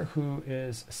daughter, who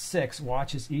is 6,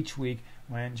 watches each week.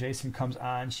 When Jason comes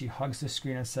on, she hugs the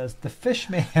screen and says, the fish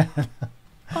man.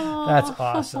 That's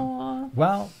awesome.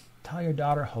 Well, tell your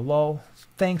daughter hello.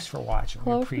 Thanks for watching.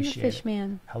 Hello we appreciate from the fish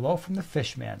man. Hello from the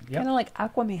fish man. Yep. Kind of like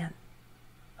Aquaman.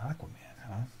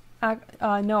 Aquaman,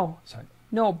 huh? No. Sorry.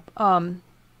 No.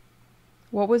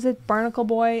 What was it? Barnacle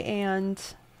Boy and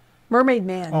Mermaid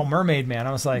Man. Oh, Mermaid Man.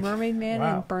 I was like, Mermaid Man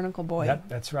wow. and Barnacle Boy. Yep,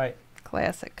 that's right.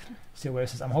 Classic. See what it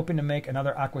says. I'm hoping to make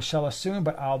another Aquashella soon,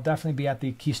 but I'll definitely be at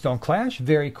the Keystone Clash.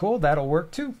 Very cool. That'll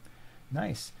work too.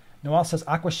 Nice. Noelle says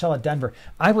Aquashella Denver.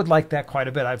 I would like that quite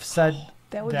a bit. I've said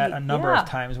that a number of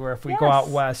times, where if we go out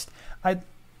west,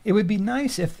 it would be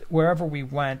nice if wherever we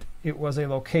went, it was a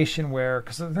location where,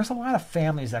 because there's a lot of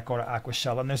families that go to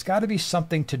Aquashella, and there's got to be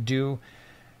something to do.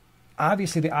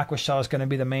 Obviously, the Aquashella is going to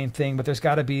be the main thing, but there's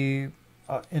got to be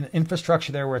an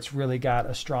infrastructure there where it's really got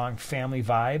a strong family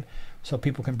vibe, so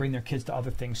people can bring their kids to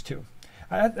other things too.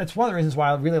 That's one of the reasons why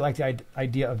I really like the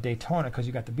idea of Daytona, because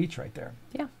you got the beach right there.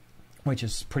 Yeah. Which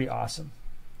is pretty awesome.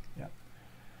 Yeah.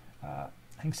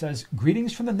 Hank says,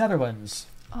 greetings from the Netherlands.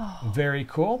 Oh. Very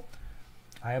cool.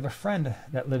 I have a friend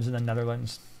that lives in the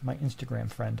Netherlands, my Instagram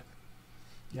friend.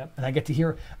 Yep. And I get to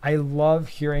hear, I love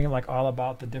hearing like all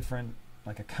about the different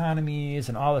like economies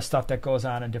and all the stuff that goes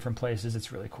on in different places.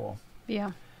 It's really cool.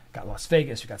 Yeah. Got Las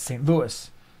Vegas, we got St. Louis.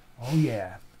 Oh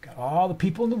yeah. Got all the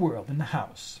people in the world in the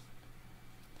house.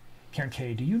 Karen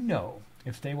K, do you know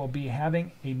if they will be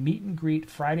having a meet and greet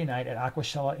Friday night at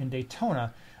Aquashella in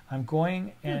Daytona. I'm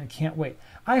going and can't wait.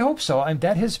 I hope so.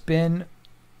 That has been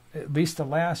at least the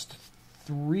last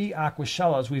 3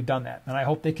 Aquashellas we've done that, and I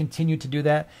hope they continue to do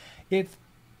that. If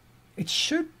it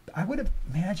should, I would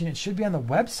imagine it should be on the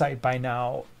website by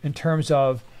now in terms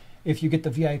of if you get the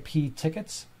VIP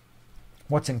tickets,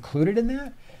 what's included in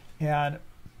that. And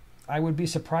I would be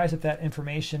surprised if that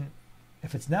information,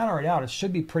 if it's not already out, it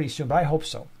should be pretty soon, but I hope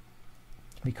so,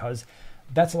 because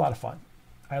that's a lot of fun.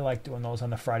 I like doing those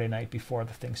on the Friday night before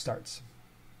the thing starts.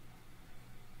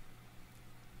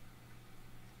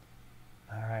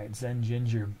 All right, Zen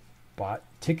Ginger bought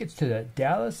tickets to the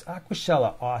Dallas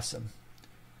Aquashella. Awesome.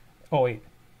 Oh, wait.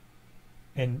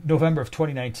 In November of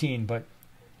 2019, but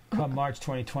come March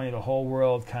 2020, the whole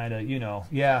world kind of,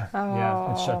 yeah,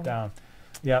 it's shut down.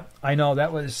 Yeah, I know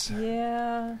that was,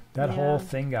 that whole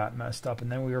thing got messed up.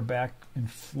 And then we were back in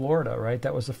Florida, right?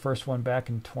 That was the first one back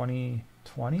in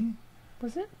 2020.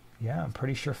 Was it? Yeah, I'm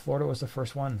pretty sure Florida was the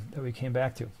first one that we came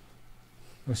back to. It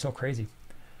was so crazy.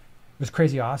 It was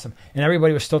crazy awesome. And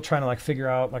everybody was still trying to figure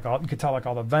out, you could tell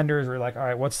all the vendors were like, all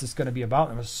right, what's this going to be about?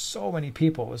 And there was so many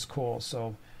people. It was cool.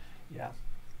 So, yeah,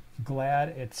 glad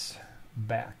it's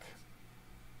back.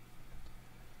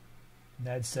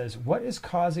 Ned says, what is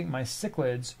causing my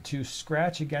cichlids to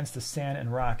scratch against the sand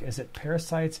and rock? Is it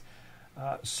parasites?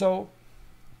 So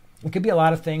it could be a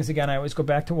lot of things. Again, I always go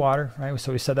back to water, right?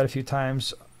 So we said that a few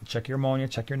times. Check your ammonia,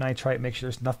 check your nitrite, make sure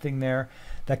there's nothing there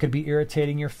that could be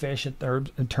irritating your fish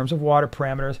in terms of water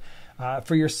parameters.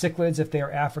 For your cichlids, if they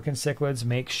are African cichlids,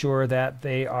 make sure that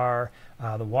they are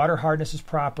the water hardness is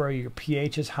proper, your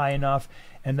pH is high enough,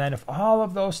 and then if all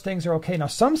of those things are okay. Now,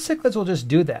 some cichlids will just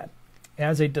do that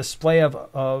as a display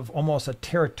of almost a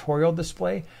territorial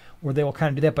display, where they will kind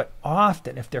of do that. But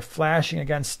often, if they're flashing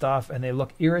against stuff and they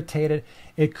look irritated,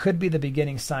 it could be the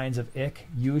beginning signs of ick,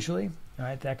 usually. All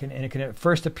right, it can at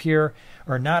first appear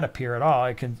or not appear at all.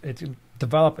 It can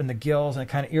develop in the gills, and it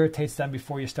kind of irritates them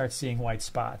before you start seeing white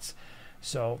spots.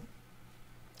 So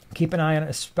keep an eye on it,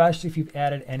 especially if you've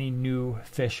added any new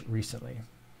fish recently.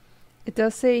 It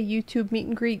does say YouTube meet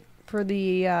and greet for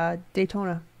the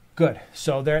Daytona. Good.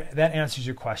 So that answers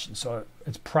your question. So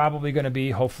it's probably going to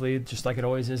be, hopefully, just like it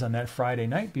always is on that Friday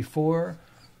night before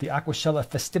the Aquashella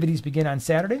festivities begin on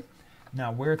Saturday.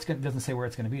 Now, it doesn't say where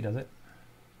it's going to be, does it?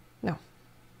 No.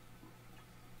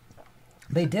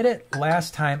 They did it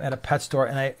last time at a pet store,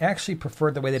 and I actually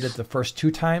preferred the way they did it the first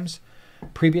 2 times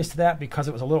previous to that, because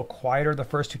it was a little quieter the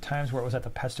first 2 times where it was at the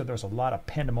pet store. There was a lot of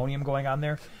pandemonium going on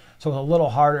there. So it was a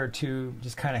little harder to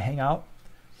just kind of hang out.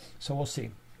 So we'll see.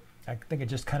 I think it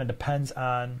just kind of depends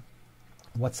on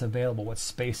what's available, what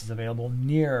space is available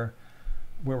near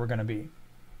where we're going to be.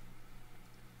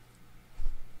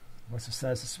 What's it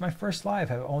says? This is my first live.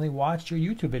 I've only watched your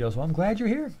YouTube videos. Well, I'm glad you're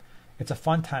here. It's a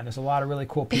fun time. There's a lot of really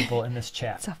cool people in this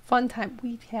chat. It's a fun time.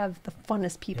 We have the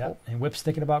funnest people. Yep. And Whip's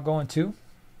thinking about going too.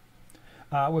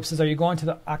 Whip says, are you going to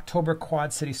the October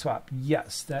Quad City swap?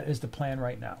 Yes, that is the plan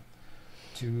right now.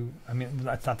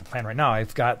 That's not the plan right now.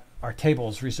 I've got our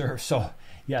tables reserved. So,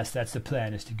 yes, that's the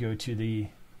plan, is to go to the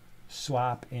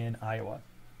swap in Iowa,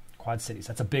 Quad Cities.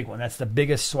 That's a big one. That's the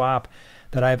biggest swap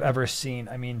that I've ever seen.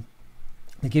 I mean,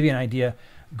 to give you an idea,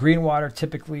 Greenwater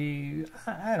typically,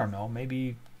 I don't know,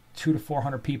 maybe 200 to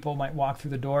 400 people might walk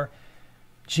through the door.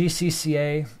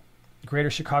 GCCA, Greater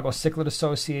Chicago Cichlid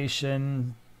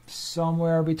Association,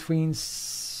 somewhere between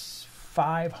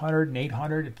 500 and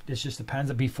 800. It just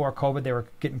depends. Before COVID, they were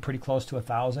getting pretty close to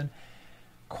 1,000.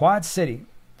 Quad City,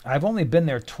 I've only been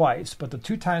there twice, but the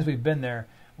 2 times we've been there,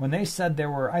 when they said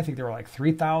I think there were like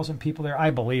 3,000 people there,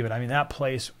 I believe it. I mean, that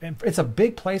place, it's a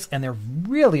big place, and they're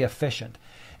really efficient.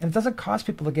 And it doesn't cost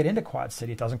people to get into Quad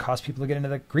City. It doesn't cost people to get into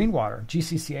the Greenwater.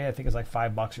 GCCA, I think, is like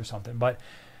 $5 or something. But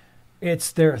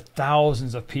there are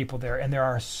thousands of people there, and there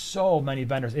are so many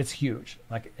vendors. It's huge.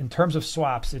 Like, in terms of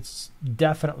swaps, it's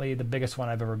definitely the biggest one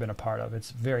I've ever been a part of.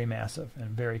 It's very massive and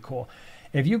very cool.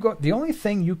 If you go, the only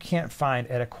thing you can't find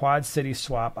at a Quad City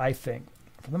swap, I think,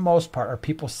 for the most part, are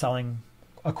people selling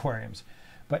aquariums.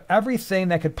 But everything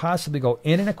that could possibly go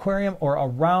in an aquarium or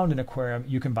around an aquarium,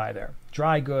 you can buy there.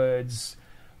 Dry goods,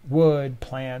 wood,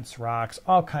 plants, rocks,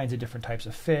 all kinds of different types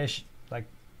of fish, like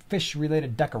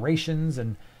fish-related decorations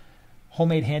and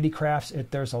homemade handicrafts.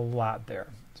 There's a lot there.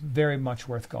 It's very much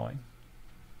worth going.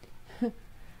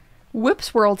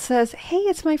 Whip's World says, hey,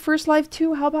 it's my first live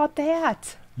too. How about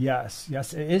that? Yes,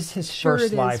 it is his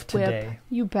first live today. Whip.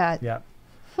 You bet. Yep.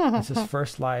 It's his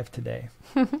first live today.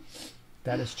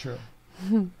 That is true.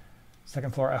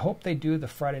 Second floor. I hope they do the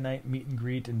Friday night meet and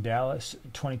greet in Dallas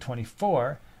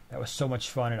 2024. That was so much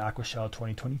fun at Aquashella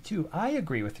 2022. I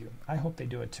agree with you. I hope they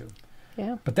do it too.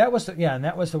 Yeah. But that was and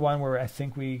that was the one where I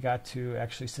think we got to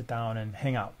actually sit down and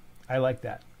hang out. I like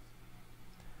that.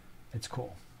 It's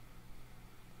cool.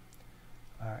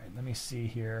 All right, let me see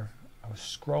here. I was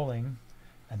scrolling,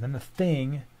 and then the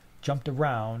thing jumped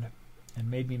around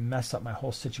and made me mess up my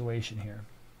whole situation here,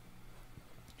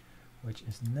 which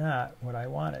is not what I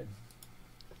wanted.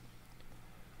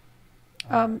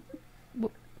 You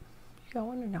got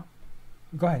one or no?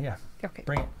 Go ahead, yeah. Okay.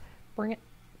 Bring it.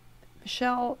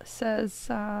 Michelle says,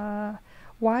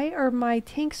 why are my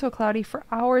tanks so cloudy for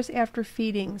hours after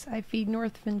feedings? I feed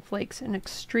Northwind Flakes and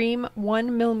extreme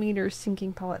 1 millimeter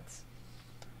sinking pellets.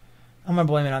 I'm going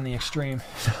to blame it on the extreme.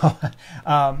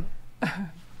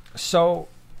 So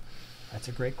that's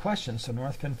a great question. So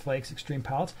Northwind Flakes, extreme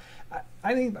pellets.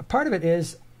 I think part of it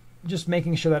is just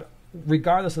making sure that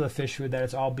regardless of the fish food, that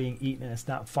it's all being eaten and it's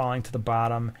not falling to the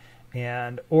bottom,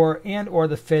 or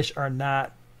the fish are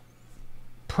not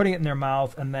putting it in their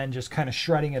mouth and then just kind of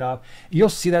shredding it up. You'll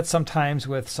see that sometimes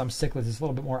with some cichlids. It's a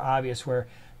little bit more obvious where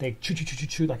they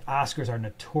chew, like Oscars are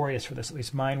notorious for this, at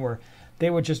least mine, where they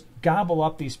would just gobble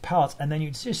up these pellets and then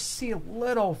you just see a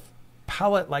little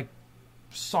pellet like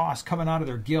sauce coming out of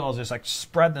their gills, just like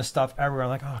spreading the stuff everywhere. I'm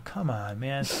like, oh, come on,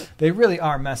 man. They really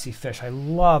are messy fish. I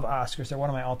love Oscars. They're one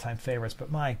of my all-time favorites,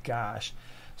 but my gosh.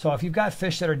 So if you've got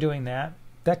fish that are doing that,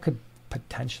 that could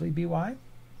potentially be why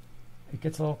it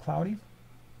gets a little cloudy.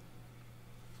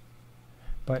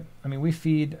 But I mean, we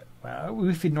feed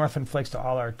Northwind Flakes to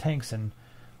all our tanks, and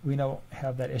we don't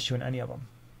have that issue in any of them.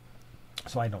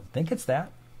 So I don't think it's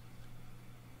that.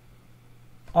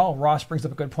 Oh, Ross brings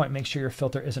up a good point. Make sure your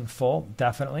filter isn't full.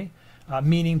 Definitely.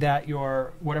 Meaning that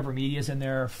your whatever media is in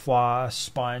there, floss,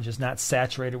 sponge, is not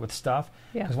saturated with stuff.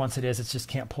 Because once it is, it just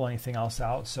can't pull anything else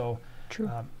out. So true.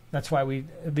 That's why we,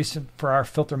 at least for our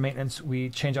filter maintenance, we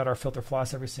change out our filter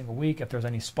floss every single week. If there's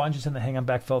any sponges in the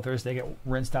hang-on-back filters, they get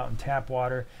rinsed out in tap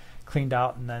water, cleaned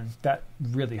out, and then that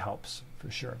really helps for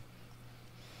sure.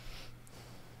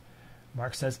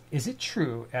 Mark says, is it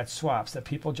true at swaps that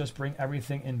people just bring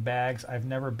everything in bags? I've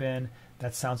never been.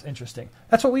 That sounds interesting.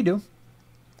 That's what we do.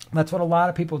 That's what a lot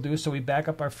of people do. So we back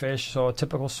up our fish. So a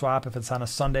typical swap, if it's on a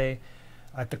Sunday,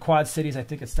 at the Quad Cities, I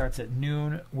think it starts at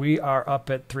noon. We are up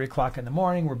at 3 o'clock in the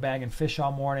morning. We're bagging fish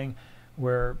all morning.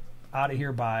 We're out of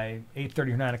here by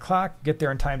 8:30 or 9 o'clock. Get there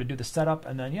in time to do the setup.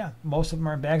 And then, most of them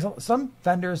are in bags. Some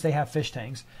vendors, they have fish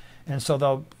tanks. And so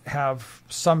they'll have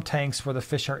some tanks where the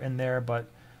fish are in there, but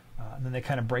and then they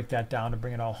kind of break that down to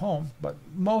bring it all home. But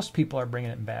most people are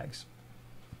bringing it in bags.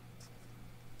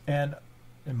 And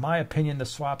in my opinion, the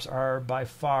swaps are by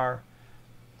far,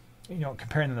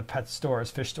 comparing them to pet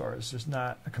stores, fish stores, there's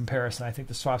not a comparison. I think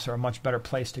the swaps are a much better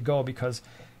place to go because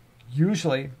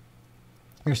usually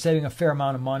you're saving a fair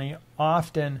amount of money.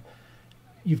 Often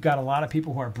you've got a lot of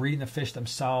people who are breeding the fish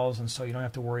themselves, and so you don't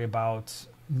have to worry about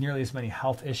nearly as many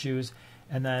health issues.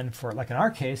 And then for, like in our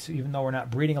case, even though we're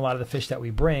not breeding a lot of the fish that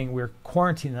we bring, we're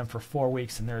quarantining them for 4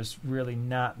 weeks, and there's really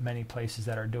not many places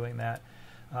that are doing that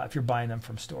if you're buying them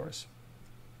from stores.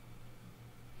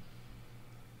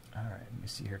 All right, let me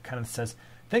see here. Kenneth says,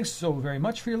 thanks so very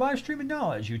much for your live stream and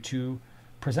knowledge you two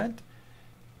present.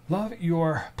 Love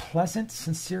your pleasant,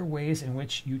 sincere ways in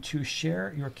which you two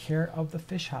share your care of the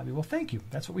fish hobby. Well, thank you.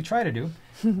 That's what we try to do.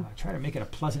 Try to make it a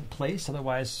pleasant place.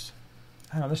 Otherwise,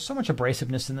 I don't know, there's so much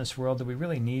abrasiveness in this world that we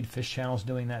really need fish channels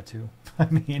doing that too. I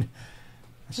mean,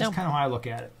 that's just kind of how I look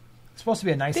at it. It's supposed to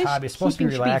be a nice hobby. It's supposed to be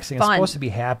relaxing. It's supposed to be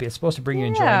happy. It's supposed to bring you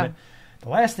enjoyment. The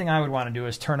last thing I would want to do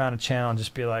is turn on a channel and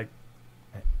just be like,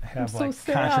 have like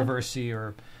controversy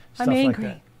or stuff like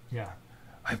that. Yeah.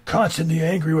 I'm constantly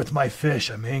angry with my fish.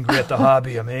 I'm angry at the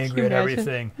hobby. I'm angry at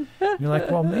everything. You're like,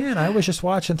 well, man, I was just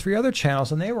watching 3 other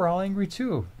channels and they were all angry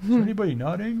too. Is anybody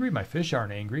not angry? My fish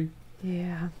aren't angry.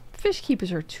 Yeah. Fish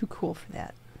keepers are too cool for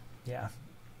that. Yeah.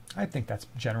 I think that's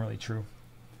generally true.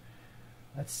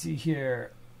 Let's see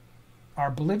here.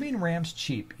 Are Bolivian rams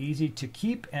cheap, easy to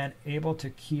keep, and able to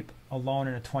keep alone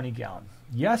in a 20-gallon?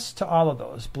 Yes to all of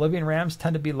those. Bolivian rams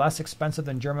tend to be less expensive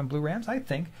than German blue rams, I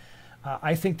think.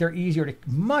 I think they're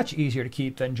much easier to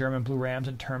keep than German blue rams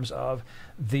in terms of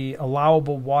the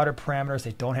allowable water parameters.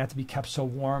 They don't have to be kept so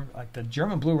warm. Like the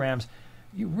German blue rams,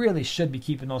 you really should be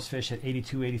keeping those fish at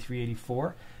 82, 83,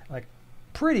 84. Like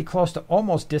pretty close to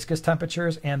almost discus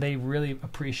temperatures, and they really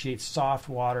appreciate soft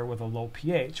water with a low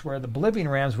pH. Where the Bolivian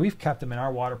rams, we've kept them in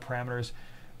our water parameters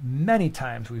many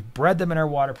times. We've bred them in our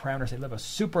water parameters. They live a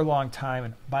super long time.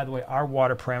 And by the way, our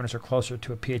water parameters are closer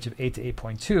to a pH of 8 to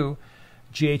 8.2,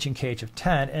 GH and KH of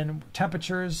 10, and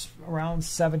temperatures around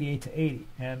 78 to 80.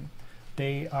 And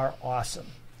they are awesome.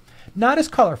 Not as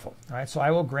colorful, all right? So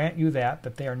I will grant you that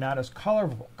they are not as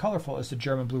colorful as the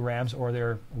German blue rams or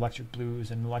their electric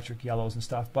blues and electric yellows and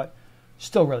stuff, but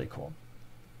still really cool.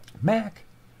 Mac,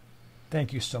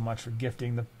 thank you so much for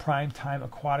gifting the Primetime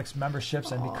Aquatics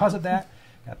memberships. And because of that,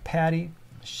 got Patty,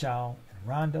 Michelle, and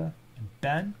Rhonda, and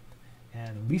Ben,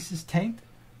 and Lisa's Tank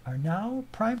are now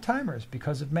Prime Timers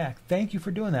because of Mac. Thank you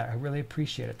for doing that. I really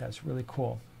appreciate it. That's really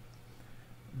cool.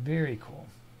 Very cool.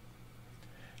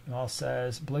 It all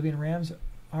says, Bolivian Rams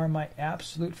are my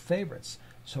absolute favorites.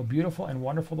 So beautiful and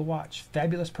wonderful to watch.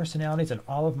 Fabulous personalities, and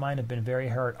all of mine have been very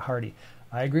hardy.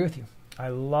 I agree with you. I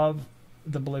love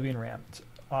the Bolivian Ram. It's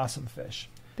awesome fish.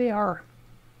 They are.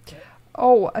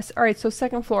 Oh, all right. So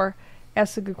second floor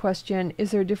asks a good question. Is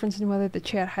there a difference in whether the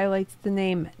chat highlights the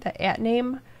name, the @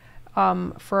 name,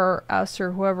 for us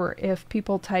or whoever, if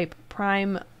people type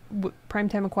Primetime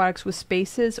Aquatics with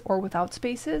spaces or without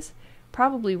spaces?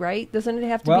 Probably, right? Doesn't it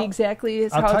have to be exactly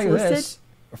as how it's listed? This,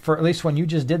 for at least when you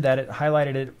just did that, it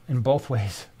highlighted it in both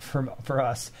ways for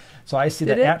us. So I see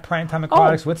that at Primetime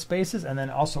Aquatics with spaces, and then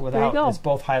also without. It's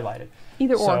both highlighted.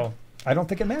 Either or. So I don't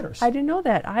think it matters. I didn't know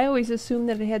that. I always assumed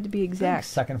that it had to be exact. Thanks,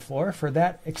 second floor, for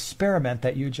that experiment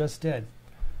that you just did.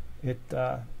 We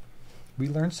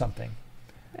learned something.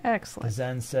 Excellent.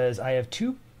 Zen says, I have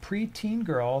 2 preteen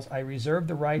girls. I reserve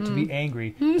the right to be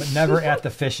angry, but never at the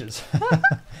fishes.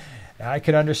 I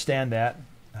could understand that.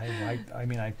 I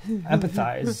mean, I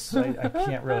empathize. I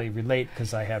can't really relate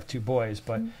because I have 2 boys,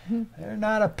 but they're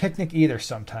not a picnic either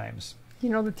sometimes. You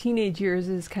know, the teenage years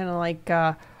is kind of like,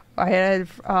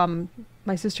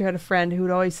 my sister had a friend who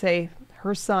would always say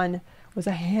her son was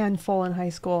a handful in high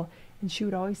school, and she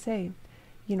would always say,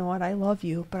 you know what, I love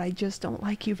you, but I just don't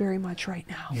like you very much right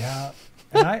now. Yeah.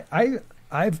 And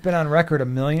I've been on record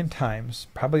 1,000,000 times,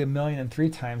 probably 1,000,003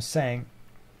 times, saying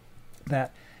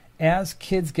that as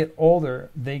kids get older,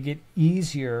 they get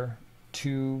easier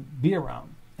to be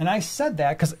around. And I said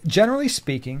that because generally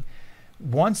speaking,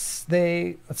 it's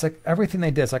like everything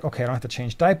they did, it's like, okay, I don't have to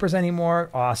change diapers anymore.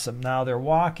 Awesome. Now they're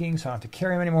walking, so I don't have to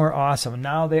carry them anymore. Awesome.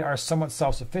 Now they are somewhat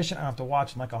self-sufficient. I don't have to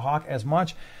watch them like a hawk as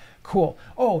much. Cool.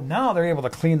 Oh, now they're able to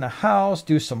clean the house,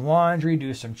 do some laundry,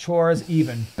 do some chores.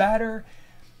 Even better.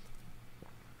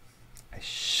 I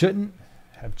shouldn't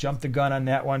have jumped the gun on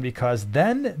that one, because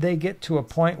then they get to a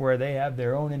point where they have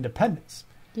their own independence.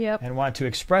 Yep. And want to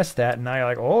express that. And now you're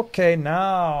like, okay,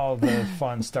 now the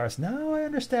fun starts. Now I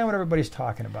understand what everybody's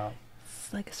talking about.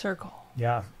 It's like a circle.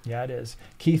 Yeah, it is.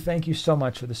 Keith, thank you so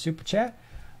much for the super chat.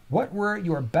 What were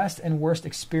your best and worst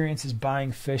experiences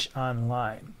buying fish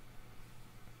online?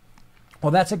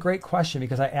 Well, that's a great question,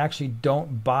 because I actually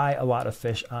don't buy a lot of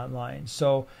fish online.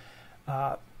 So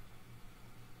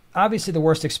obviously the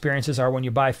worst experiences are when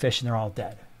you buy fish and they're all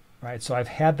dead, right? So I've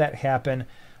had that happen.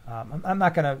 I'm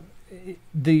not going to...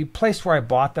 The place where I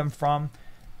bought them from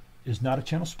is not a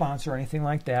channel sponsor or anything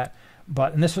like that.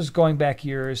 And this was going back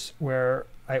years, where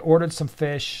I ordered some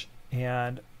fish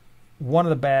and one of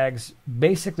the bags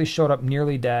basically showed up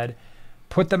nearly dead,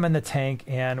 put them in the tank,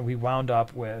 and we wound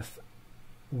up with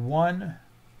one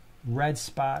red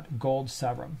spot gold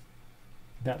severum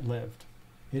that lived.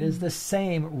 It is the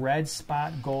same red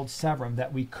spot gold severum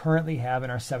that we currently have in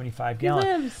our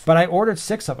 75-gallon. But I ordered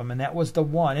 6 of them, and that was the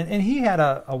one. And he had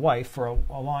a wife for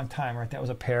a long time, right? That was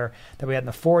a pair that we had in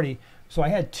the 40. So I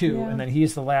had 2, and then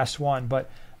he's the last one. But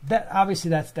that obviously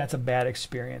that's a bad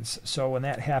experience. So when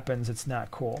that happens, it's not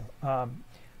cool.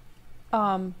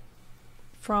 From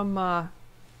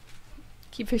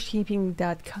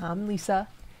keepfishkeeping.com, Lisa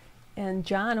and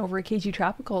John over at KG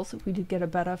Tropicals, we did get a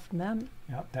betta from them.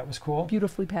 Yep, that was cool.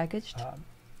 Beautifully packaged.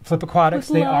 Flip Aquatics,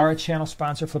 they are a channel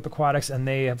sponsor, Flip Aquatics, and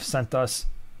they have sent us,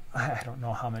 I don't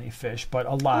know how many fish, but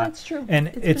a lot. Oh, that's true. And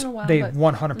it's been a while, they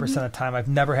 100% of the time. I've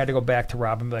never had to go back to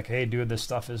Rob and be like, hey, dude, this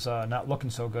stuff is not looking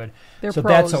so good. So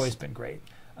that's always been great.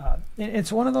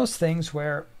 It's one of those things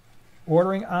where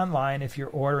ordering online, if you're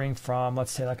ordering from,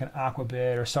 let's say, like an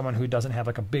Aquabid or someone who doesn't have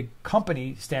like a big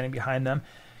company standing behind them,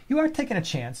 you are taking a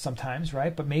chance sometimes,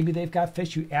 right? But maybe they've got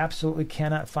fish you absolutely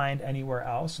cannot find anywhere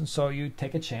else, and so you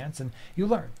take a chance and you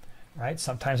learn, right?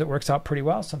 Sometimes it works out pretty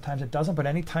well, sometimes it doesn't, but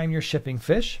anytime you're shipping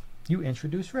fish, you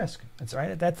introduce risk. That's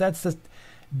right. That's the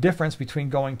difference between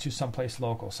going to someplace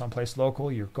local. Someplace local,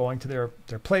 you're going to their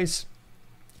place,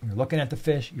 you're looking at the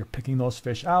fish, you're picking those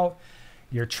fish out,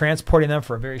 you're transporting them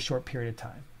for a very short period of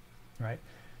time, right?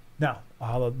 Now,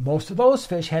 most of those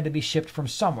fish had to be shipped from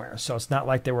somewhere, so it's not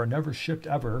like they were never shipped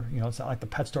ever. You know, it's not like the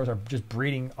pet stores are just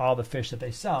breeding all the fish that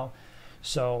they sell.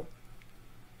 So,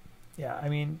 yeah, I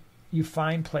mean, you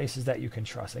find places that you can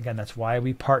trust. Again, that's why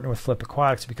we partner with Flip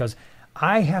Aquatics, because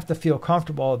I have to feel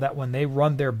comfortable that when they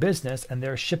run their business and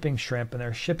they're shipping shrimp and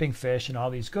they're shipping fish and all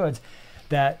these goods,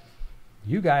 that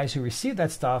you guys who receive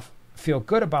that stuff feel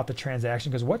good about the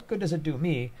transaction. Because what good does it do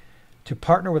me to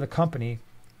partner with a company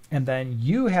and then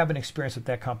you have an experience with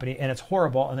that company and it's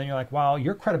horrible, and then you're like, well,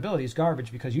 your credibility is garbage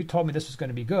because you told me this was going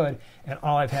to be good and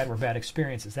all I've had were bad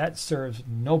experiences. That serves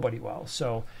nobody well.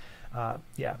 So,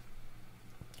 yeah.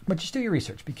 But just do your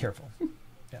research. Be careful.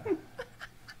 Yeah.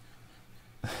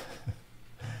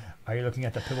 Are you looking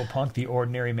at the Pibble Punk, the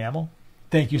ordinary mammal?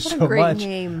 Thank you so much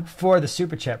for the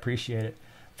super chat. Appreciate it.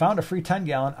 Found a free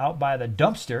 10-gallon out by the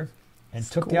dumpster and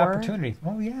took the opportunity.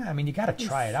 Oh, yeah. I mean, you got to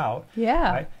try it out.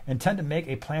 Yeah. Right? Intend to make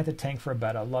a planted tank for a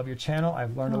bed. I love your channel.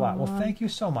 I've learned a lot. Well, thank you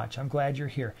so much. I'm glad you're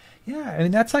here. Yeah. I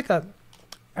mean, that's like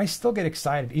I still get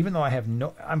excited, even though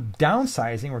I'm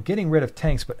downsizing. We're getting rid of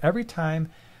tanks, but every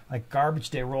time like garbage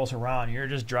day rolls around, you're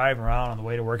just driving around on the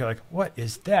way to work. You're like, what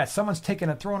is that? Someone's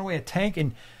throwing away a tank,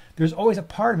 and there's always a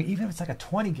part of me, even if it's like a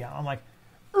 20-gallon, I'm like,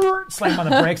 slam on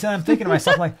the brakes, and I'm thinking to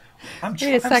myself, like, I'm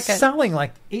selling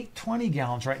like 8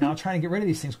 20-gallons right now, trying to get rid of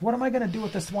these things. What am I going to do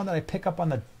with this one that I pick up on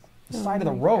the side of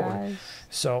the road? Gosh.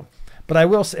 So, but I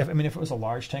will say, if it was a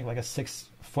large tank, like a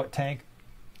 6-foot tank,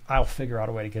 I'll figure out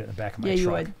a way to get it in the back of my truck.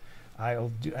 You would. I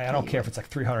don't care if it's like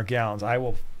 300 gallons. I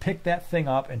will pick that thing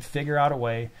up and figure out a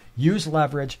way, use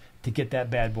leverage to get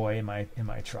that bad boy in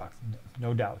my truck.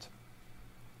 No doubt.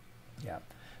 Yeah.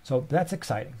 So that's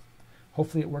exciting.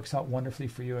 Hopefully it works out wonderfully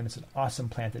for you, and it's an awesome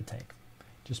planted tank.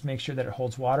 Just make sure that it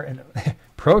holds water. And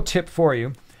pro tip for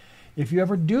you, if you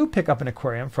ever do pick up an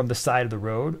aquarium from the side of the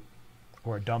road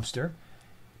or a dumpster,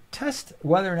 test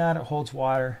whether or not it holds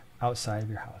water outside of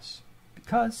your house.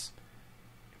 Because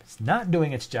if it's not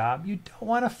doing its job, you don't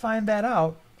want to find that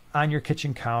out on your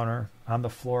kitchen counter, on the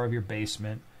floor of your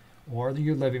basement, or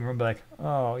your living room. Be like,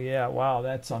 oh, yeah, wow,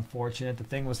 that's unfortunate. The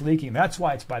thing was leaking. That's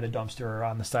why it's by the dumpster or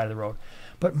on the side of the road.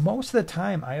 But most of the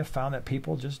time, I have found that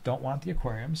people just don't want the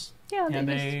aquariums. Yeah, and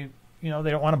they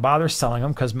don't want to bother selling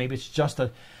them because maybe it's just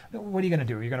what are you going to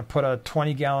do? You're going to put a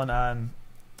 20-gallon on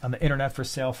the internet for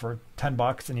sale for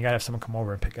 $10, and you got to have someone come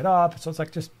over and pick it up. So it's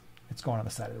like it's going on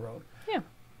the side of the road. Yeah.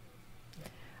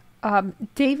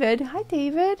 David. Hi,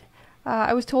 David.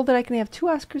 I was told that I can have 2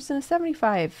 Oscars and a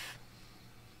 75.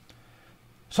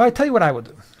 So I tell you what I would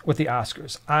do with the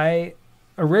Oscars. I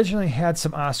originally had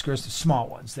some Oscars, the small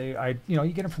ones. You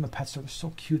get them from the pet store. They're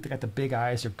so cute. They got the big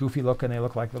eyes. They're goofy looking. They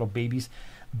look like little babies.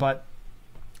 But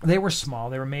they were small.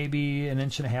 They were maybe 1.5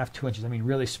 inches, 2 inches. I mean,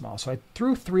 really small. So I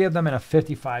threw 3 of them in a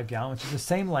 55-gallon, which is the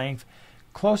same length,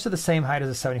 close to the same height as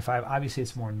a 75. Obviously,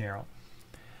 it's more narrow.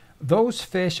 Those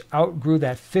fish outgrew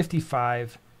that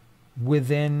 55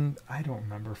 within, I don't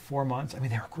remember, 4 months. I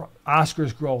mean,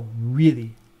 Oscars grow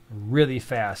really, really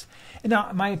fast. And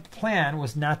now my plan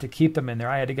was not to keep them in there.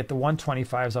 I had to get the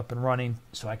 125s up and running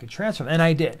so I could transfer them, and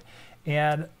I did.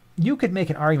 And you could make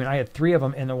an argument. I had 3 of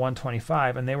them in the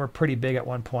 125, and they were pretty big at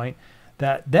one point.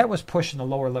 That was pushing the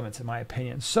lower limits, in my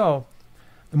opinion. So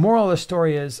the moral of the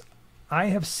story is I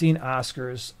have seen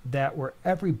Oscars that were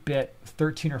every bit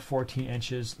 13 or 14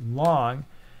 inches long,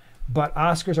 but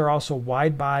Oscars are also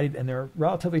wide-bodied, and they're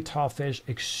relatively tall fish,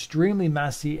 extremely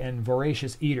messy and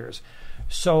voracious eaters.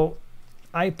 So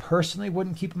I personally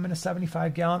wouldn't keep them in a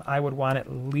 75-gallon. I would want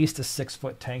at least a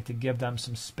 6-foot tank to give them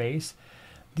some space.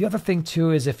 The other thing,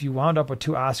 too, is if you wound up with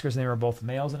 2 Oscars and they were both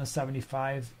males in a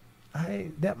 75,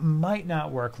 that might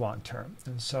not work long-term.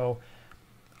 And so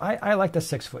I like the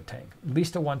 6-foot tank, at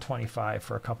least a 125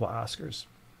 for a couple of Oscars.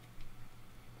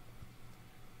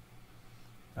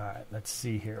 All right, let's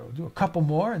see here. We'll do a couple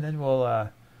more, and then we'll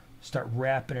start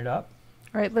wrapping it up.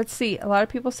 All right, let's see. A lot of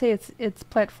people say it's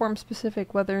platform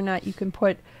specific, whether or not you can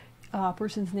put a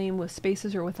person's name with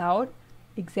spaces or without,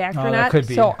 exact or not. That could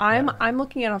be. So I'm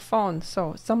looking at a phone.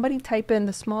 So somebody type in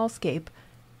the small scape,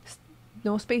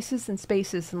 no spaces and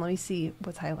spaces, and let me see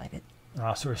what's highlighted.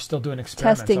 Oh, so we're still doing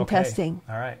experiments. Testing.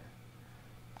 All right.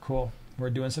 Cool. We're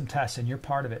doing some tests, and you're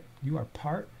part of it. You are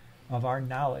part of our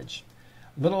knowledge.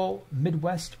 Little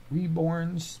Midwest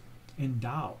reborns in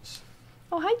dolls.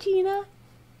 Oh, hi, Gina.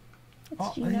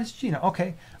 It's Gina.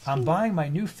 Okay. I'm buying my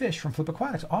new fish from Flip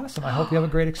Aquatics. Awesome. I hope you have a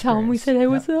great experience. Tell them we said hey,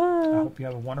 what's up. I hope you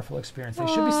have a wonderful experience. They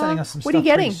should be sending us some stuff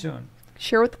pretty soon.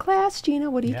 Share with the class, Gina.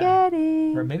 What are you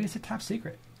getting? Or maybe it's a top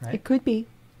secret, right? It could be.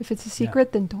 If it's a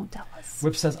secret, then don't tell us.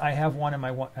 Whip says, I have one in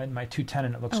my 210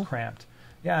 and it looks cramped.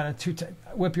 Yeah, and a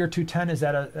 210. Whip, your 210, is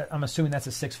that I'm assuming that's a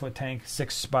 6-foot tank,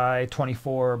 6 by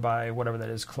 24 by whatever that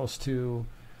is, close to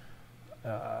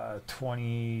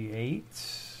 28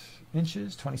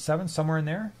 inches, 27, somewhere in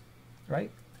there, right?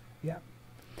 Yeah.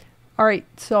 All right,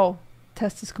 so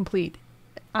test is complete.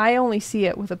 I only see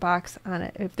it with a box on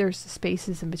it if there's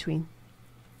spaces in between.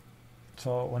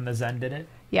 So when the Zen did it?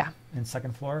 Yeah. In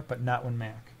second floor, but not when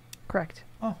Mac. Correct.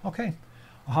 Oh, okay.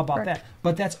 Well, how about Correct. that?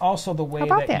 But that's also the way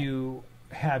that you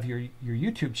have your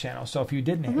YouTube channel. So if you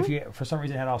didn't, if you for some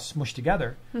reason had all smushed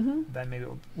together, then maybe it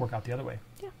would work out the other way.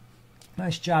 Yeah.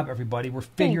 Nice job, everybody. We're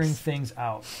figuring things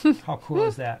out. How cool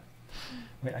is that?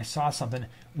 Wait, I saw something.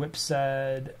 Whip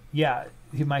said, yeah,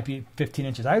 he might be 15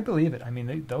 inches. I believe it. I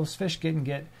mean, those fish can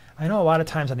get, I know a lot of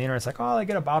times on the internet, it's like, oh, they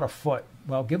get about a foot.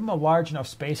 Well, give them a large enough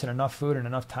space and enough food and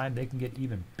enough time, they can get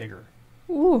even bigger.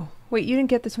 Ooh. Wait, you didn't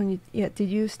get this one yet. Did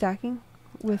you? Stacking?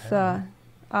 With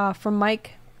from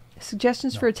Mike.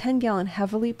 Suggestions for a 10-gallon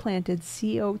heavily planted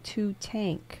CO2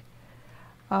 tank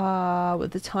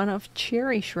with a ton of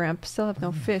cherry shrimp. Still have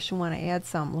no fish and want to add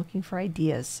some. Looking for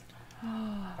ideas. All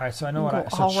right, so I know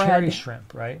cherry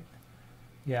shrimp, right?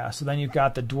 Yeah, so then you've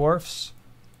got the dwarfs,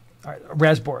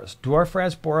 rasboras, dwarf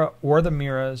rasbora, or the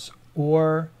miras,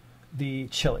 or the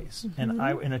chilies. And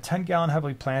in a 10-gallon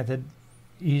heavily planted,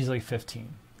 easily 15.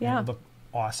 Yeah. And it would look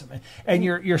awesome. And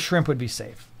your shrimp would be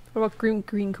safe. What about green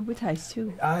kubutais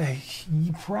too?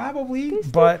 Probably,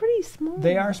 but pretty small.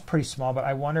 They are pretty small, but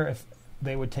I wonder if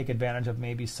they would take advantage of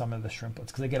maybe some of the shrimplets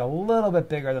because they get a little bit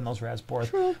bigger than those rasboras.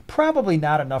 True. Probably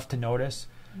not enough to notice,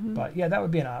 but yeah, that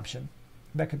would be an option.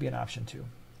 That could be an option too.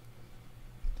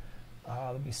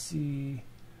 Let me see.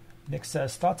 Nick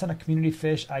says, thoughts on a community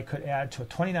fish I could add to a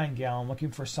 29-gallon,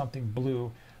 looking for something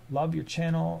blue. Love your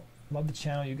channel. Love the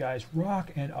channel. You guys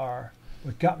rock and are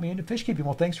what got me into fish keeping.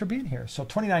 Well, thanks for being here. So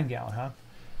 29-gallon, huh?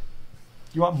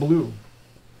 You want blue.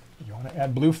 You want to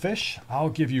add blue fish? I'll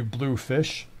give you blue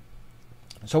fish.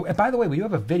 So, and by the way, we do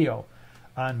have a video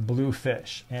on blue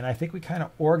fish, and I think we kind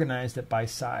of organized it by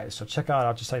size. So check out,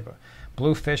 I'll just type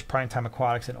blue fish primetime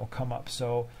aquatics, and it'll come up.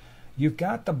 So you've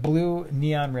got the blue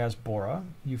neon rasbora,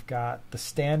 you've got the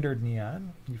standard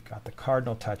neon, you've got the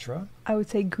cardinal tetra. I would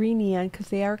say green neon because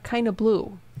they are kind of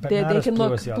blue. They can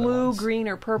look blue, green,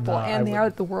 or purple, and they are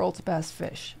the world's best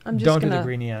fish. I'm just don't do the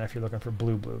green neon if you're looking for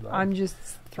blue, though. I'm just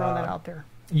throwing that out there.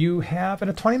 You have, in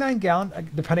a 29-gallon,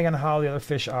 depending on how the other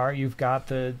fish are, you've got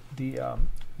the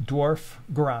dwarf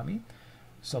gourami,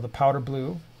 so the powder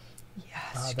blue.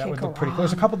 Yes, that would look pretty cool.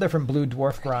 There's a couple different blue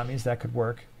dwarf gouramis that could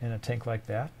work in a tank like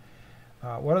that.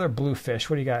 What other blue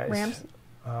fish? What do you guys? Rams.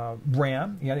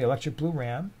 Ram. Yeah, the electric blue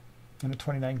ram in a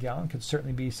 29-gallon could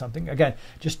certainly be something. Again,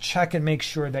 just check and make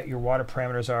sure that your water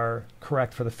parameters are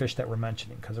correct for the fish that we're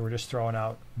mentioning because we're just throwing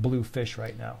out blue fish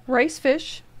right now. Rice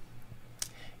fish.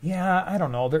 Yeah, I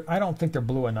don't know. I don't think they're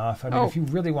blue enough. I mean, if you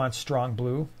really want strong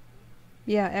blue.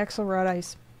 Yeah, axelrod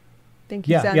ice. Thank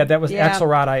you, Yeah, that was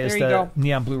axelrod ice, the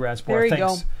neon blue raspberry. There you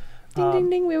go. Ding, ding,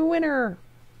 ding, we have a winner.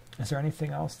 Is there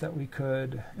anything else that we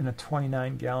could, in a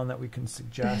 29-gallon, that we can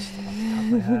suggest off the top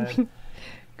of my head?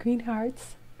 Green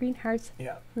hearts. Green hearts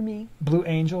for me. Blue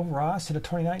Angel, Ross, in a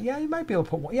 29. Yeah, you might be able to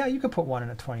put one. Yeah, you could put one in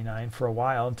a 29 for a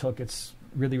while until it gets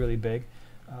really, really big.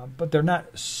 But they're not,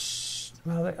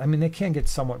 well, I mean, they can get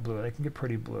somewhat blue. They can get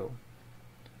pretty blue.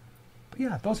 But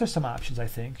yeah, those are some options, I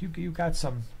think. You got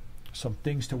some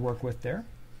things to work with there.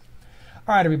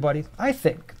 All right, everybody. I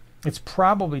think it's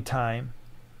probably time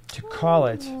to call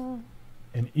it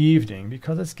an evening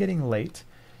because it's getting late.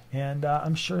 And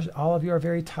I'm sure all of you are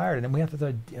very tired. And then we have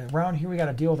to, around here, we got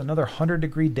to deal with another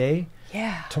 100-degree day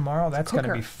tomorrow. That's going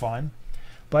to be fun.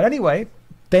 But anyway,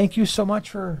 thank you so much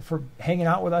for hanging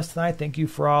out with us tonight. Thank you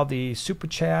for all the super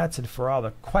chats and for all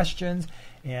the questions.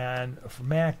 And for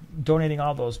Mac donating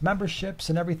all those memberships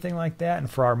and everything like that. And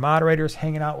for our moderators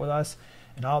hanging out with us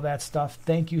and all that stuff.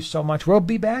 Thank you so much. We'll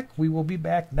be back. We will be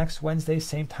back next Wednesday,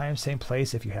 same time, same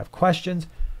place. If you have questions,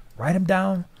 write them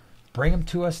down. Bring them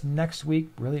to us next week.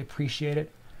 Really appreciate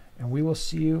it. And we will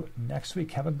see you next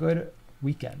week. Have a good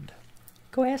weekend.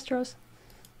 Go Astros.